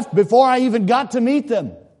they've left before I even got to meet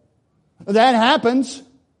them. That happens.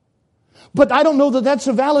 But I don't know that that's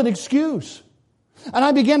a valid excuse. And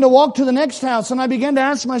I began to walk to the next house, and I began to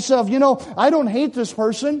ask myself, I don't hate this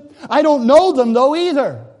person. I don't know them, though,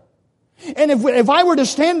 either. And if I were to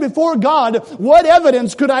stand before God, what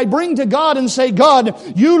evidence could I bring to God and say,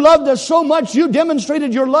 God, you loved us so much, you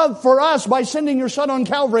demonstrated your love for us by sending your Son on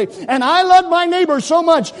Calvary, and I loved my neighbor so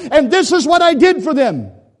much, and this is what I did for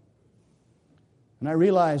them. And I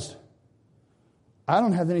realized, I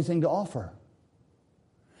don't have anything to offer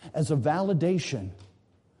as a validation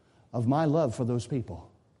of my love for those people.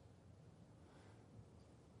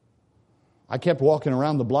 I kept walking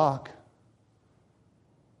around the block,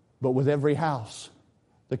 but with every house,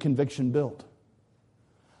 the conviction built.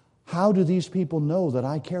 How do these people know that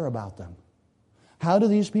I care about them? How do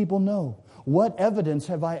these people know? What evidence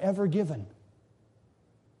have I ever given?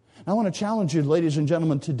 I want to challenge you, ladies and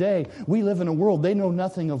gentlemen, today we live in a world, they know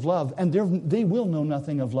nothing of love, and they will know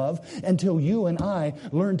nothing of love until you and I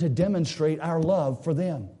learn to demonstrate our love for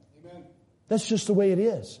them. Amen. That's just the way it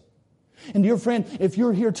is. And dear friend, if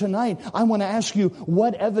you're here tonight, I want to ask you,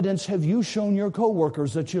 what evidence have you shown your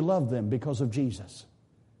coworkers that you love them because of Jesus?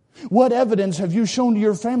 What evidence have you shown to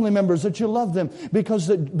your family members that you love them because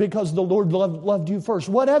the Lord loved you first?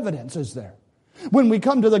 What evidence is there? When we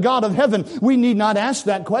come to the God of heaven, we need not ask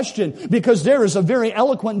that question because there is a very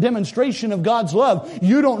eloquent demonstration of God's love.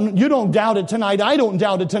 You don't doubt it tonight. I don't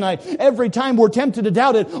doubt it tonight. Every time we're tempted to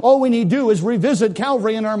doubt it, all we need to do is revisit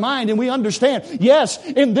Calvary in our mind and we understand, yes,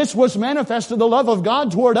 in this was manifested the love of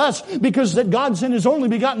God toward us because that God sent His only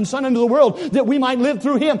begotten Son into the world that we might live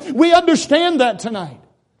through Him. We understand that tonight.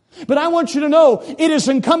 But I want you to know it is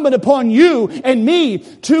incumbent upon you and me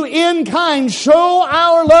to in kind show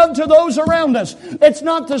our love to those around us. It's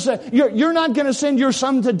not to say, you're not going to send your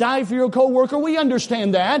son to die for your coworker. We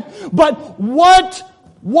understand that. But what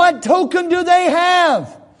token do they have?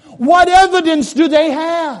 What evidence do they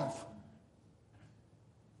have?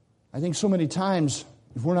 I think so many times,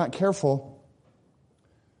 if we're not careful,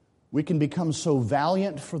 we can become so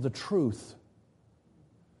valiant for the truth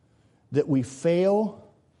that we fail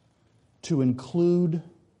to include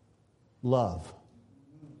love.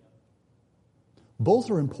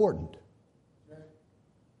 Both are important.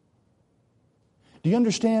 Do you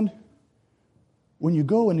understand? When you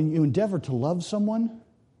go and you endeavor to love someone,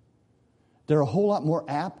 they're a whole lot more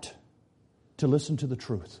apt to listen to the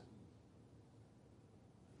truth.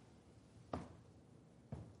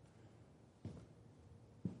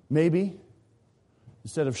 Maybe,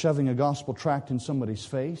 instead of shoving a gospel tract in somebody's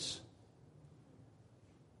face,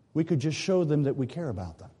 we could just show them that we care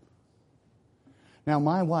about them. Now,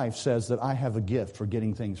 my wife says that I have a gift for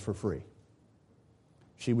getting things for free.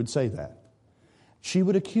 She would say that. She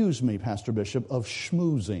would accuse me, Pastor Bishop, of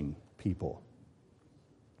schmoozing people.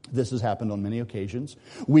 This has happened on many occasions.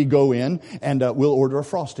 We go in and we'll order a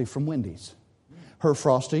Frosty from Wendy's. Her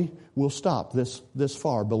Frosty will stop this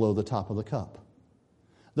far below the top of the cup.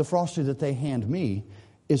 The Frosty that they hand me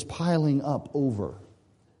is piling up over.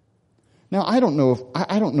 Now, I don't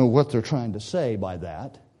know what they're trying to say by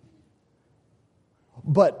that,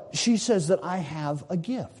 but she says that I have a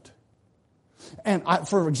gift. And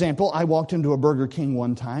for example, I walked into a Burger King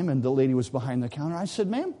one time, and the lady was behind the counter. I said,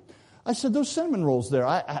 "Ma'am," I said, "those cinnamon rolls there,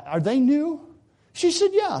 are they new?" She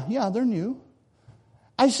said, "Yeah, they're new."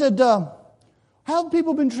 I said, "How have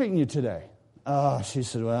people been treating you today?" She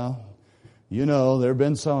said, "Well, there have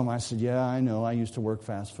been some." I said, "Yeah, I know. I used to work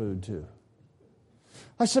fast food too."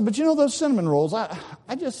 I said, "But those cinnamon rolls,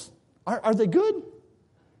 are they good?"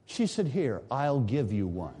 She said, "Here, I'll give you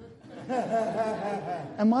one."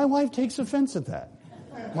 And my wife takes offense at that.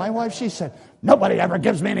 My wife, she said, "Nobody ever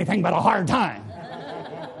gives me anything but a hard time."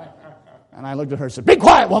 And I looked at her and said, "Be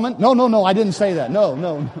quiet, woman." No, I didn't say that.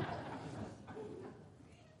 No.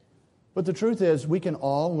 But the truth is, we can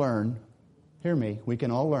all learn, hear me, we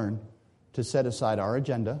can all learn to set aside our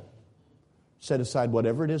agenda, set aside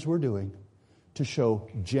whatever it is we're doing, to show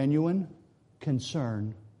genuine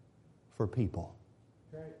concern for people.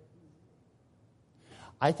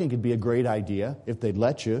 I think it'd be a great idea if they'd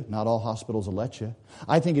let you. Not all hospitals will let you.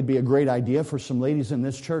 I think it'd be a great idea for some ladies in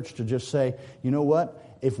this church to just say, "You know what?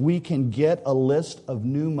 If we can get a list of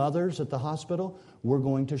new mothers at the hospital, we're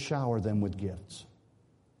going to shower them with gifts."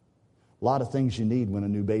 A lot of things you need when a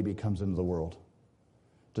new baby comes into the world.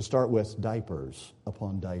 To start with, diapers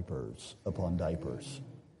upon diapers upon diapers.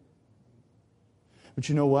 But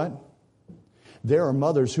you know what? There are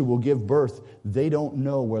mothers who will give birth. They don't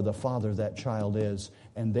know where the father of that child is,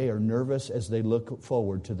 and they are nervous as they look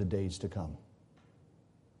forward to the days to come.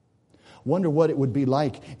 Wonder what it would be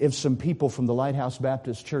like if some people from the Lighthouse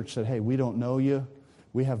Baptist Church said, hey, we don't know you.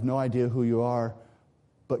 We have no idea who you are,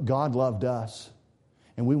 but God loved us,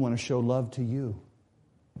 and we want to show love to you.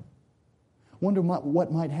 Wonder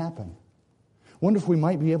what might happen. Wonder if we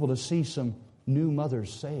might be able to see some new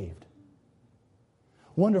mothers saved.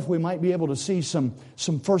 Wonder if we might be able to see some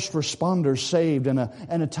first responders saved in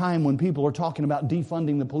a time when people are talking about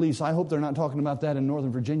defunding the police. I hope they're not talking about that in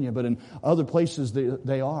Northern Virginia, but in other places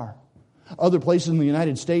they are. Other places in the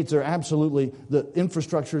United States, the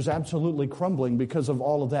infrastructure is absolutely crumbling because of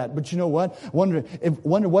all of that. But you know what? Wonder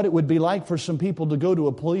what it would be like for some people to go to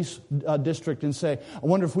a police district and say, I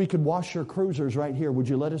wonder if we could wash your cruisers right here. Would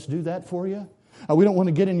you let us do that for you? We don't want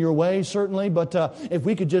to get in your way, certainly, but if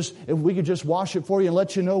we could just wash it for you and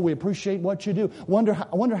let you know we appreciate what you do. Wonder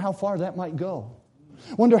how far that might go.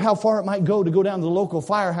 Wonder how far it might go to go down to the local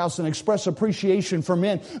firehouse and express appreciation for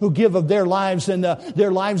men who give of their lives, and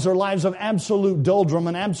their lives are lives of absolute doldrum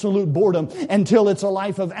and absolute boredom until it's a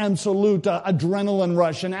life of absolute adrenaline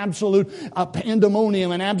rush and absolute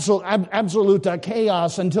pandemonium and absolute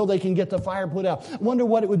chaos until they can get the fire put out. Wonder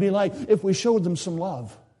what it would be like if we showed them some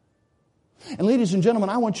love. And ladies and gentlemen,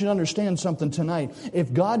 I want you to understand something tonight.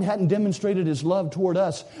 If God hadn't demonstrated His love toward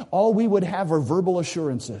us, all we would have are verbal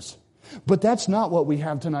assurances. But that's not what we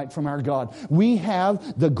have tonight from our God. We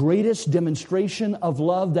have the greatest demonstration of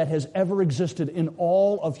love that has ever existed in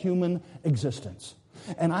all of human existence.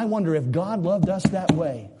 And I wonder if God loved us that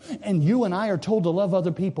way, and you and I are told to love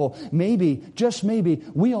other people, maybe, just maybe,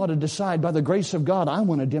 we ought to decide by the grace of God, I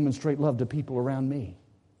want to demonstrate love to people around me.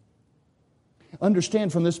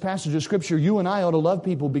 Understand from this passage of Scripture, you and I ought to love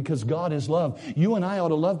people because God is love. You and I ought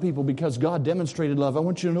to love people because God demonstrated love. I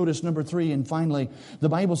want you to notice number 3, and finally, the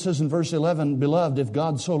Bible says in verse 11, Beloved, if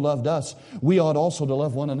God so loved us, we ought also to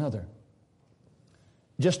love one another.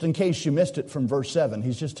 Just in case you missed it from verse 7,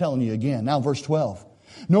 he's just telling you again. Now verse 12,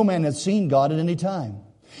 No man hath seen God at any time.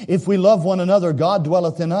 If we love one another, God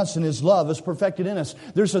dwelleth in us, and His love is perfected in us.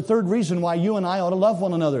 There's a third reason why you and I ought to love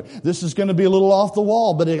one another. This is going to be a little off the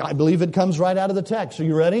wall, but I believe it comes right out of the text. Are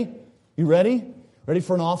you ready? You ready? Ready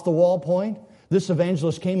for an off-the-wall point? This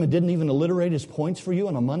evangelist came and didn't even alliterate his points for you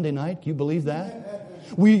on a Monday night. Can you believe that?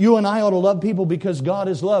 You and I ought to love people because God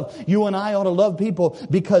is love. You and I ought to love people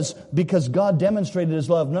because God demonstrated His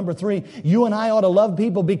love. Number 3, you and I ought to love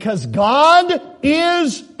people because God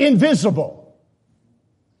is invisible.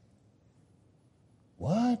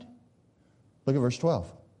 What? Look at verse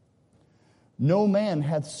 12. No man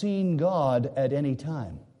hath seen God at any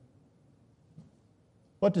time.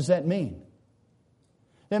 What does that mean?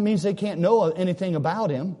 That means they can't know anything about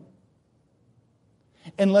Him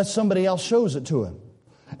unless somebody else shows it to them.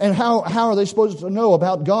 And how are they supposed to know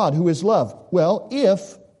about God, who is love? Well,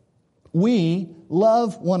 if we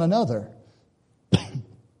love one another,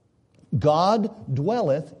 God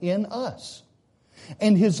dwelleth in us,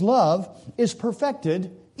 and His love is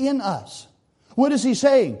perfected in us. What is he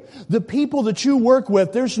saying? The people that you work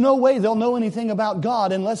with, there's no way they'll know anything about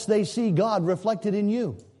God unless they see God reflected in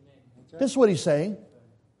you. That's what he's saying.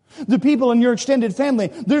 The people in your extended family,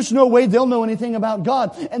 there's no way they'll know anything about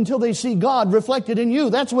God until they see God reflected in you.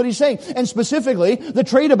 That's what he's saying. And specifically, the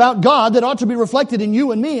trait about God that ought to be reflected in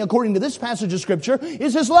you and me, according to this passage of Scripture,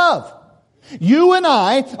 is His love. You and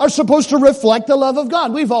I are supposed to reflect the love of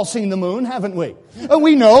God. We've all seen the moon, haven't we?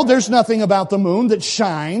 We know there's nothing about the moon that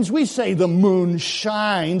shines. We say the moon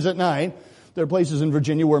shines at night. There are places in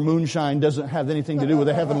Virginia where moonshine doesn't have anything to do with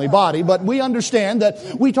a heavenly body, but we understand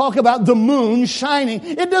that we talk about the moon shining.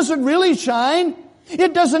 It doesn't really shine.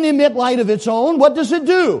 It doesn't emit light of its own. What does it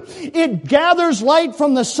do? It gathers light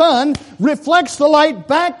from the sun, reflects the light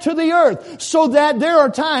back to the earth, so that there are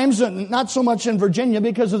times, not so much in Virginia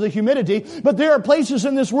because of the humidity, but there are places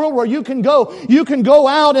in this world where you can go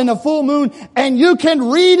out in a full moon and you can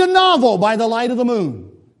read a novel by the light of the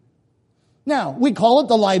moon. Now, we call it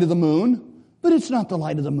the light of the moon, but it's not the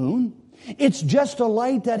light of the moon. It's just a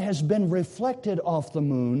light that has been reflected off the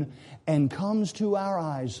moon and comes to our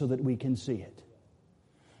eyes so that we can see it.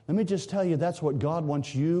 Let me just tell you, that's what God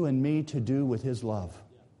wants you and me to do with His love.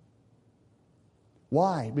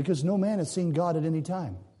 Why? Because no man has seen God at any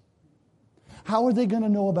time. How are they going to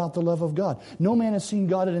know about the love of God? No man has seen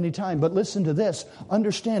God at any time. But listen to this.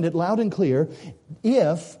 Understand it loud and clear.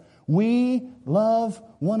 If we love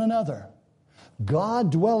one another,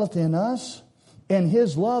 God dwelleth in us, And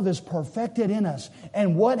His love is perfected in us.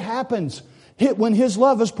 And what happens? When His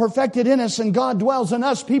love is perfected in us and God dwells in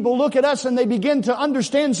us, people look at us and they begin to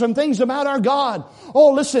understand some things about our God.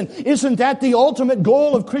 Oh, listen, isn't that the ultimate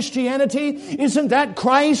goal of Christianity? Isn't that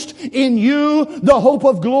Christ in you, the hope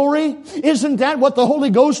of glory? Isn't that what the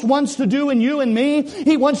Holy Ghost wants to do in you and me?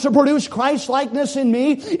 He wants to produce Christ-likeness in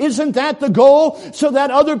me. Isn't that the goal? So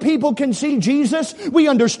that other people can see Jesus? We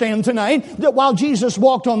understand tonight that while Jesus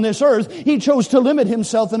walked on this earth, He chose to limit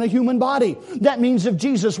Himself in a human body. That means if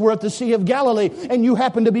Jesus were at the Sea of Galilee, and you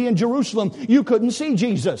happen to be in Jerusalem, you couldn't see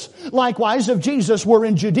Jesus. Likewise, if Jesus were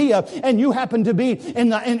in Judea and you happen to be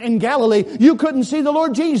in Galilee, you couldn't see the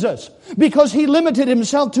Lord Jesus because He limited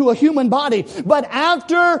Himself to a human body. But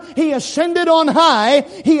after He ascended on high,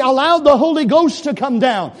 He allowed the Holy Ghost to come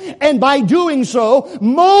down, and by doing so,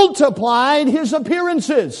 multiplied His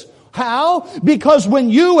appearances. How? Because when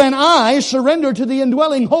you and I surrender to the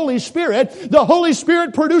indwelling Holy Spirit, the Holy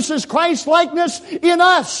Spirit produces Christ-likeness in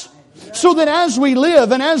us. So that as we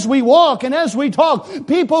live and as we walk and as we talk,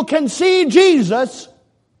 people can see Jesus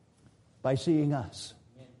by seeing us.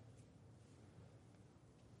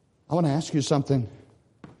 I want to ask you something.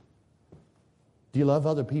 Do you love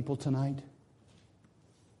other people tonight?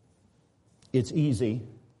 It's easy.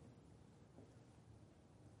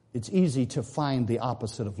 It's easy to find the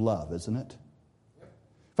opposite of love, isn't it?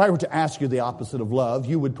 If I were to ask you the opposite of love,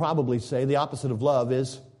 you would probably say the opposite of love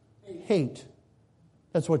is hate.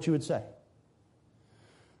 That's what you would say.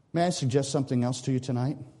 May I suggest something else to you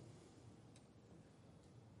tonight?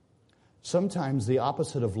 Sometimes the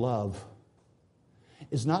opposite of love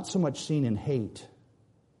is not so much seen in hate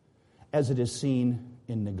as it is seen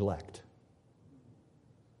in neglect.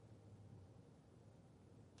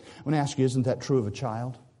 I want to ask you, isn't that true of a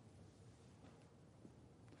child?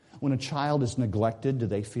 When a child is neglected, do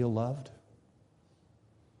they feel loved?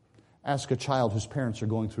 Ask a child whose parents are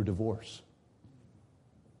going through divorce.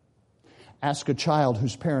 Ask a child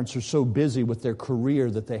whose parents are so busy with their career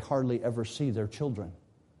that they hardly ever see their children.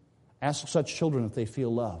 Ask such children if they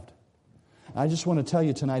feel loved. I just want to tell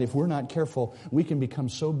you tonight, if we're not careful, we can become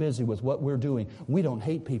so busy with what we're doing. We don't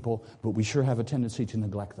hate people, but we sure have a tendency to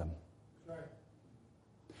neglect them.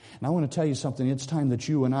 And I want to tell you something. It's time that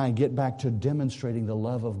you and I get back to demonstrating the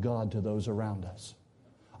love of God to those around us.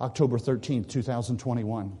 October 13th,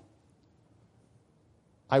 2021.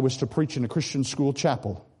 I was to preach in a Christian school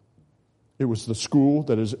chapel. It was the school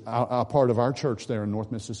that is a part of our church there in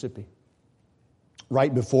North Mississippi.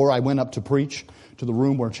 Right before I went up to preach to the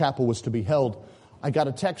room where chapel was to be held, I got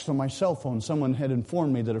a text on my cell phone. Someone had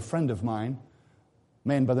informed me that a friend of mine, a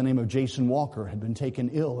man by the name of Jason Walker, had been taken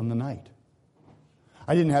ill in the night.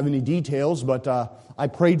 I didn't have any details, but I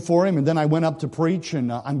prayed for him, and then I went up to preach,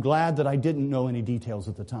 and I'm glad that I didn't know any details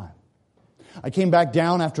at the time. I came back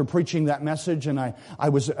down after preaching that message, and I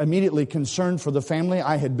was immediately concerned for the family.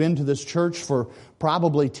 I had been to this church for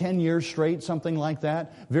probably 10 years straight, something like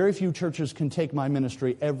that. Very few churches can take my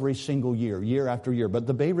ministry every single year, year after year. But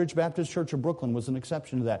the Bay Ridge Baptist Church of Brooklyn was an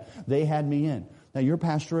exception to that. They had me in. Now, your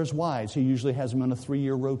pastor is wise. He usually has them on a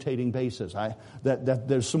 3-year rotating basis.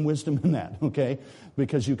 There's some wisdom in that, okay?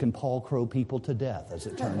 Because you can Paul Crow people to death, as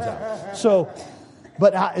it turns out.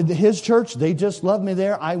 But his church, they just loved me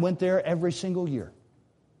there. I went there every single year.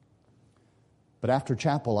 But after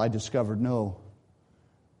chapel, I discovered, no,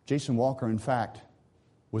 Jason Walker, in fact,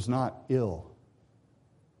 was not ill.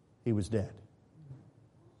 He was dead.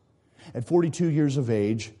 At 42 years of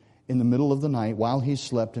age, in the middle of the night, while he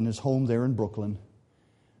slept in his home there in Brooklyn,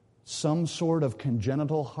 some sort of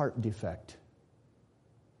congenital heart defect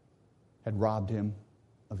had robbed him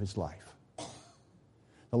of his life.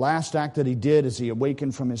 The last act that he did as he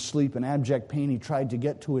awakened from his sleep in abject pain, he tried to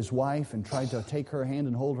get to his wife and tried to take her hand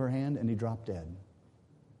and hold her hand, and he dropped dead.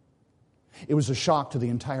 It was a shock to the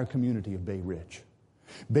entire community of Bay Ridge.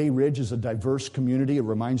 Bay Ridge is a diverse community. It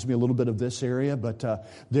reminds me a little bit of this area, but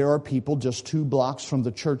there are people just 2 blocks from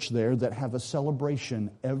the church there that have a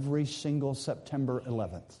celebration every single September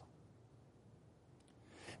 11th.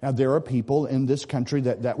 Now, there are people in this country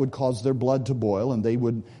that would cause their blood to boil, and they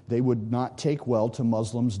would not take well to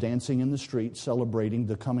Muslims dancing in the street celebrating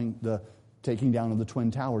the taking down of the Twin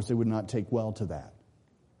Towers. They would not take well to that.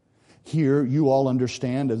 Here, you all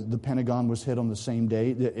understand the Pentagon was hit on the same day.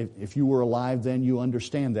 If you were alive then, you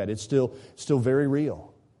understand that. It's still very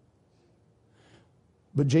real.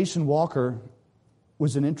 But Jason Walker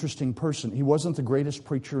was an interesting person. He wasn't the greatest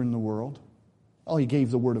preacher in the world. Oh, he gave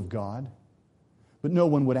the Word of God. But no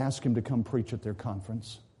one would ask him to come preach at their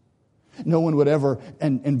conference. No one would ever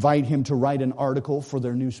invite him to write an article for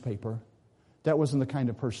their newspaper. That wasn't the kind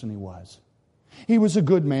of person he was. He was a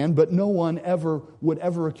good man, but no one would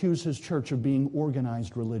ever accuse his church of being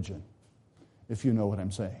organized religion, if you know what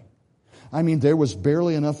I'm saying. I mean, there was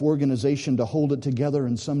barely enough organization to hold it together,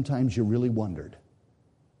 and sometimes you really wondered.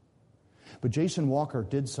 But Jason Walker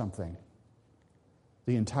did something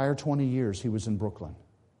the entire 20 years he was in Brooklyn.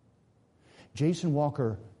 Jason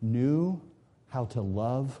Walker knew how to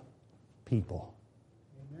love people.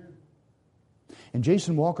 Amen. And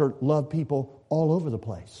Jason Walker loved people all over the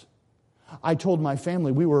place. I told my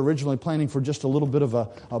family, we were originally planning for just a little bit of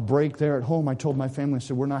a break there at home. I told my family, I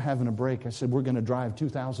said, we're not having a break. I said, we're going to drive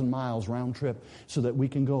 2,000 miles round trip so that we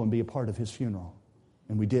can go and be a part of his funeral.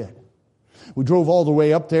 And we did. We drove all the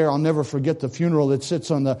way up there. I'll never forget the funeral that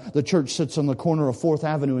sits on the church sits on the corner of 4th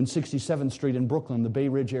Avenue and 67th Street in Brooklyn, the Bay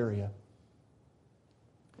Ridge area.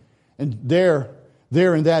 And there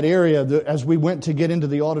in that area, as we went to get into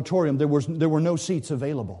the auditorium, there were no seats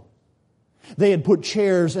available. They had put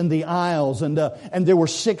chairs in the aisles, and there were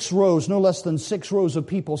 6 rows, no less than 6 rows of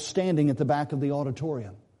people standing at the back of the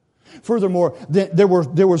auditorium. Furthermore, there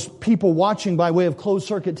was people watching by way of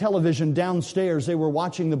closed-circuit television downstairs. They were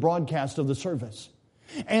watching the broadcast of the service.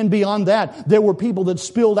 And beyond that, there were people that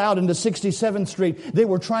spilled out into 67th Street. They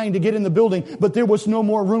were trying to get in the building, but there was no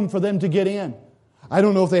more room for them to get in. I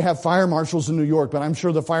don't know if they have fire marshals in New York, but I'm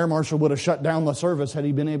sure the fire marshal would have shut down the service had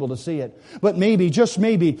he been able to see it. But maybe, just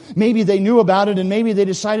maybe they knew about it, and maybe they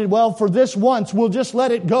decided, well, for this once, we'll just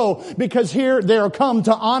let it go, because here they are come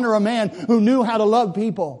to honor a man who knew how to love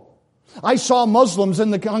people. I saw Muslims in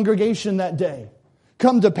the congregation that day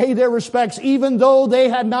come to pay their respects, even though they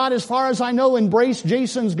had not, as far as I know, embraced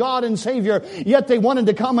Jason's God and Savior. Yet they wanted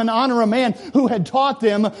to come and honor a man who had taught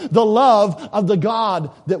them the love of the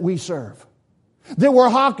God that we serve. There were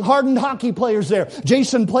hardened hockey players there.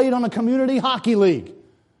 Jason played on a community hockey league.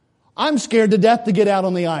 I'm scared to death to get out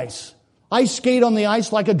on the ice. I skate on the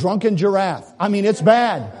ice like a drunken giraffe. I mean, it's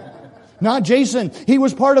bad. Not Jason. He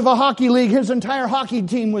was part of a hockey league. His entire hockey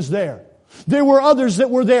team was there. There were others that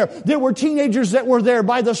were there. There were teenagers that were there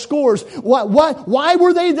by the scores. Why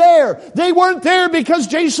were they there? They weren't there because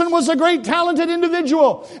Jason was a great talented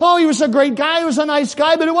individual. Oh, he was a great guy. He was a nice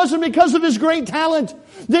guy, but it wasn't because of his great talent.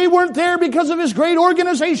 They weren't there because of his great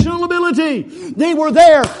organizational ability. They were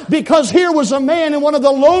there because here was a man in one of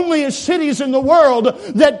the loneliest cities in the world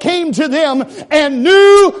that came to them and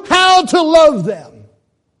knew how to love them.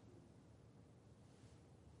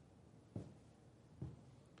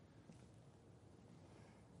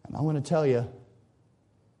 And I want to tell you,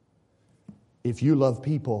 if you love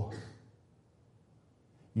people,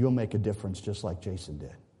 you'll make a difference just like Jason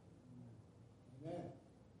did.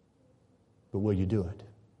 But will you do it?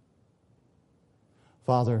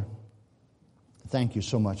 Father, thank you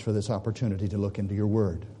so much for this opportunity to look into your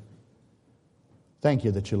word. Thank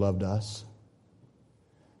you that you loved us.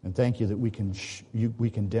 And thank you that we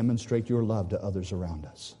can demonstrate your love to others around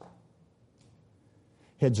us.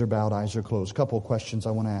 Heads are bowed, eyes are closed. Couple of questions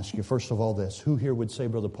I want to ask you. First of all, this. Who here would say,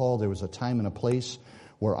 Brother Paul, there was a time and a place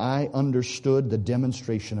where I understood the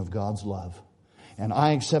demonstration of God's love, and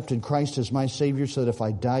I accepted Christ as my Savior so that if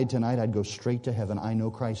I died tonight, I'd go straight to heaven. I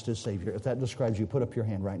know Christ as Savior. If that describes you, put up your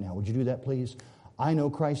hand right now. Would you do that, please? I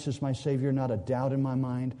know Christ is my Savior, not a doubt in my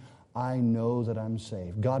mind. I know that I'm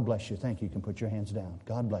saved. God bless you. Thank you. You can put your hands down.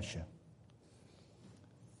 God bless you.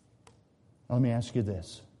 Let me ask you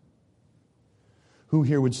this. Who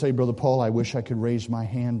here would say, Brother Paul, I wish I could raise my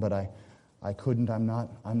hand, but I couldn't. I'm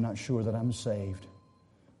not sure that I'm saved,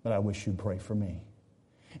 but I wish you'd pray for me.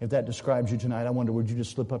 If that describes you tonight, I wonder, would you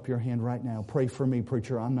just slip up your hand right now? Pray for me,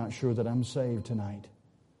 preacher. I'm not sure that I'm saved tonight.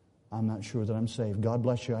 I'm not sure that I'm saved. God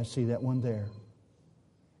bless you. I see that one there.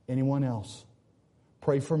 Anyone else?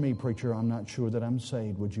 Pray for me, preacher. I'm not sure that I'm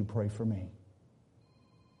saved. Would you pray for me?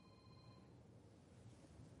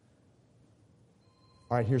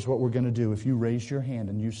 All right, here's what we're going to do. If you raised your hand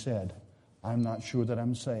and you said, I'm not sure that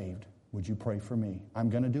I'm saved, would you pray for me? I'm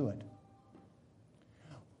going to do it.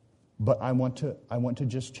 But I want to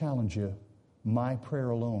just challenge you. My prayer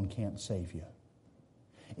alone can't save you.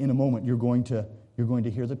 In a moment, you're going to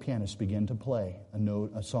hear the pianist begin to play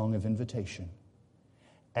a song of invitation.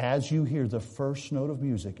 As you hear the first note of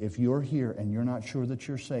music, if you're here and you're not sure that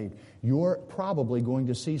you're saved, you're probably going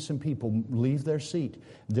to see some people leave their seat.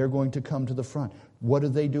 They're going to come to the front. What are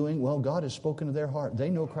they doing? Well, God has spoken to their heart. They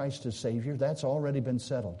know Christ as Savior. That's already been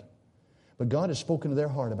settled. But God has spoken to their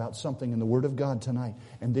heart about something in the Word of God tonight,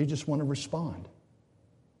 and they just want to respond.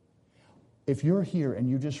 If you're here and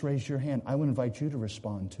you just raised your hand, I would invite you to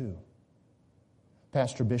respond too.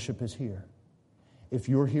 Pastor Bishop is here. If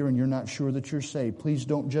you're here and you're not sure that you're saved, please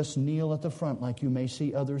don't just kneel at the front like you may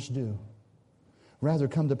see others do. Rather,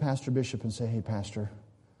 come to Pastor Bishop and say, hey, Pastor,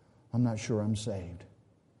 I'm not sure I'm saved.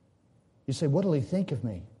 You say, what'll he think of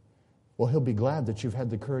me? Well, he'll be glad that you've had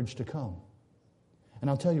the courage to come. And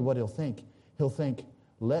I'll tell you what he'll think. He'll think,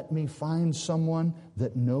 let me find someone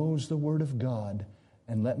that knows the Word of God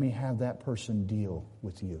and let me have that person deal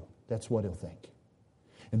with you. That's what he'll think.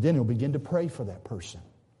 And then he'll begin to pray for that person.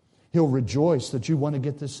 He'll rejoice that you want to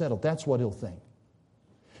get this settled. That's what he'll think.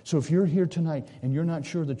 So if you're here tonight and you're not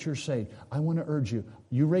sure that you're saved, I want to urge you.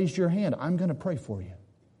 You raised your hand. I'm going to pray for you.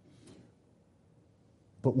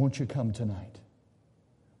 But won't you come tonight?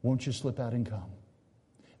 Won't you slip out and come?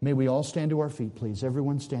 May we all stand to our feet, please.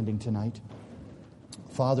 Everyone standing tonight.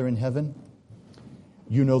 Father in heaven,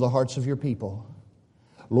 you know the hearts of your people.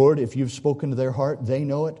 Lord, if you've spoken to their heart, they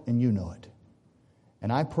know it and you know it.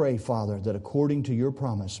 And I pray, Father, that according to your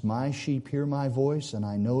promise, my sheep hear my voice and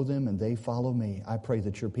I know them and they follow me. I pray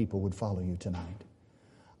that your people would follow you tonight.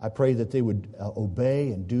 I pray that they would obey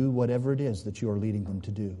and do whatever it is that you are leading them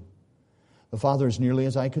to do. But Father, as nearly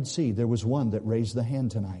as I could see, there was one that raised the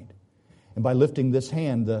hand tonight. And by lifting this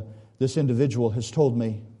hand, this individual has told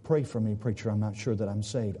me, pray for me, preacher, I'm not sure that I'm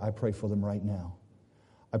saved. I pray for them right now.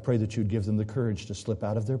 I pray that you'd give them the courage to slip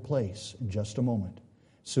out of their place in just a moment.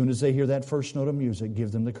 As soon as they hear that first note of music,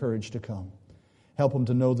 give them the courage to come. Help them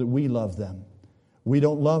to know that we love them. We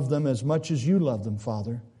don't love them as much as you love them,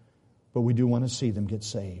 Father, but we do want to see them get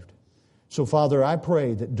saved. So, Father, I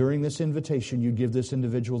pray that during this invitation, you give this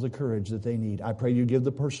individual the courage that they need. I pray you give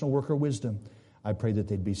the personal worker wisdom. I pray that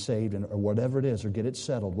they'd be saved, or whatever it is, or get it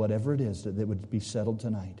settled, whatever it is, that it would be settled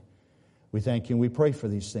tonight. We thank you and we pray for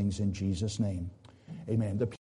these things in Jesus' name. Amen.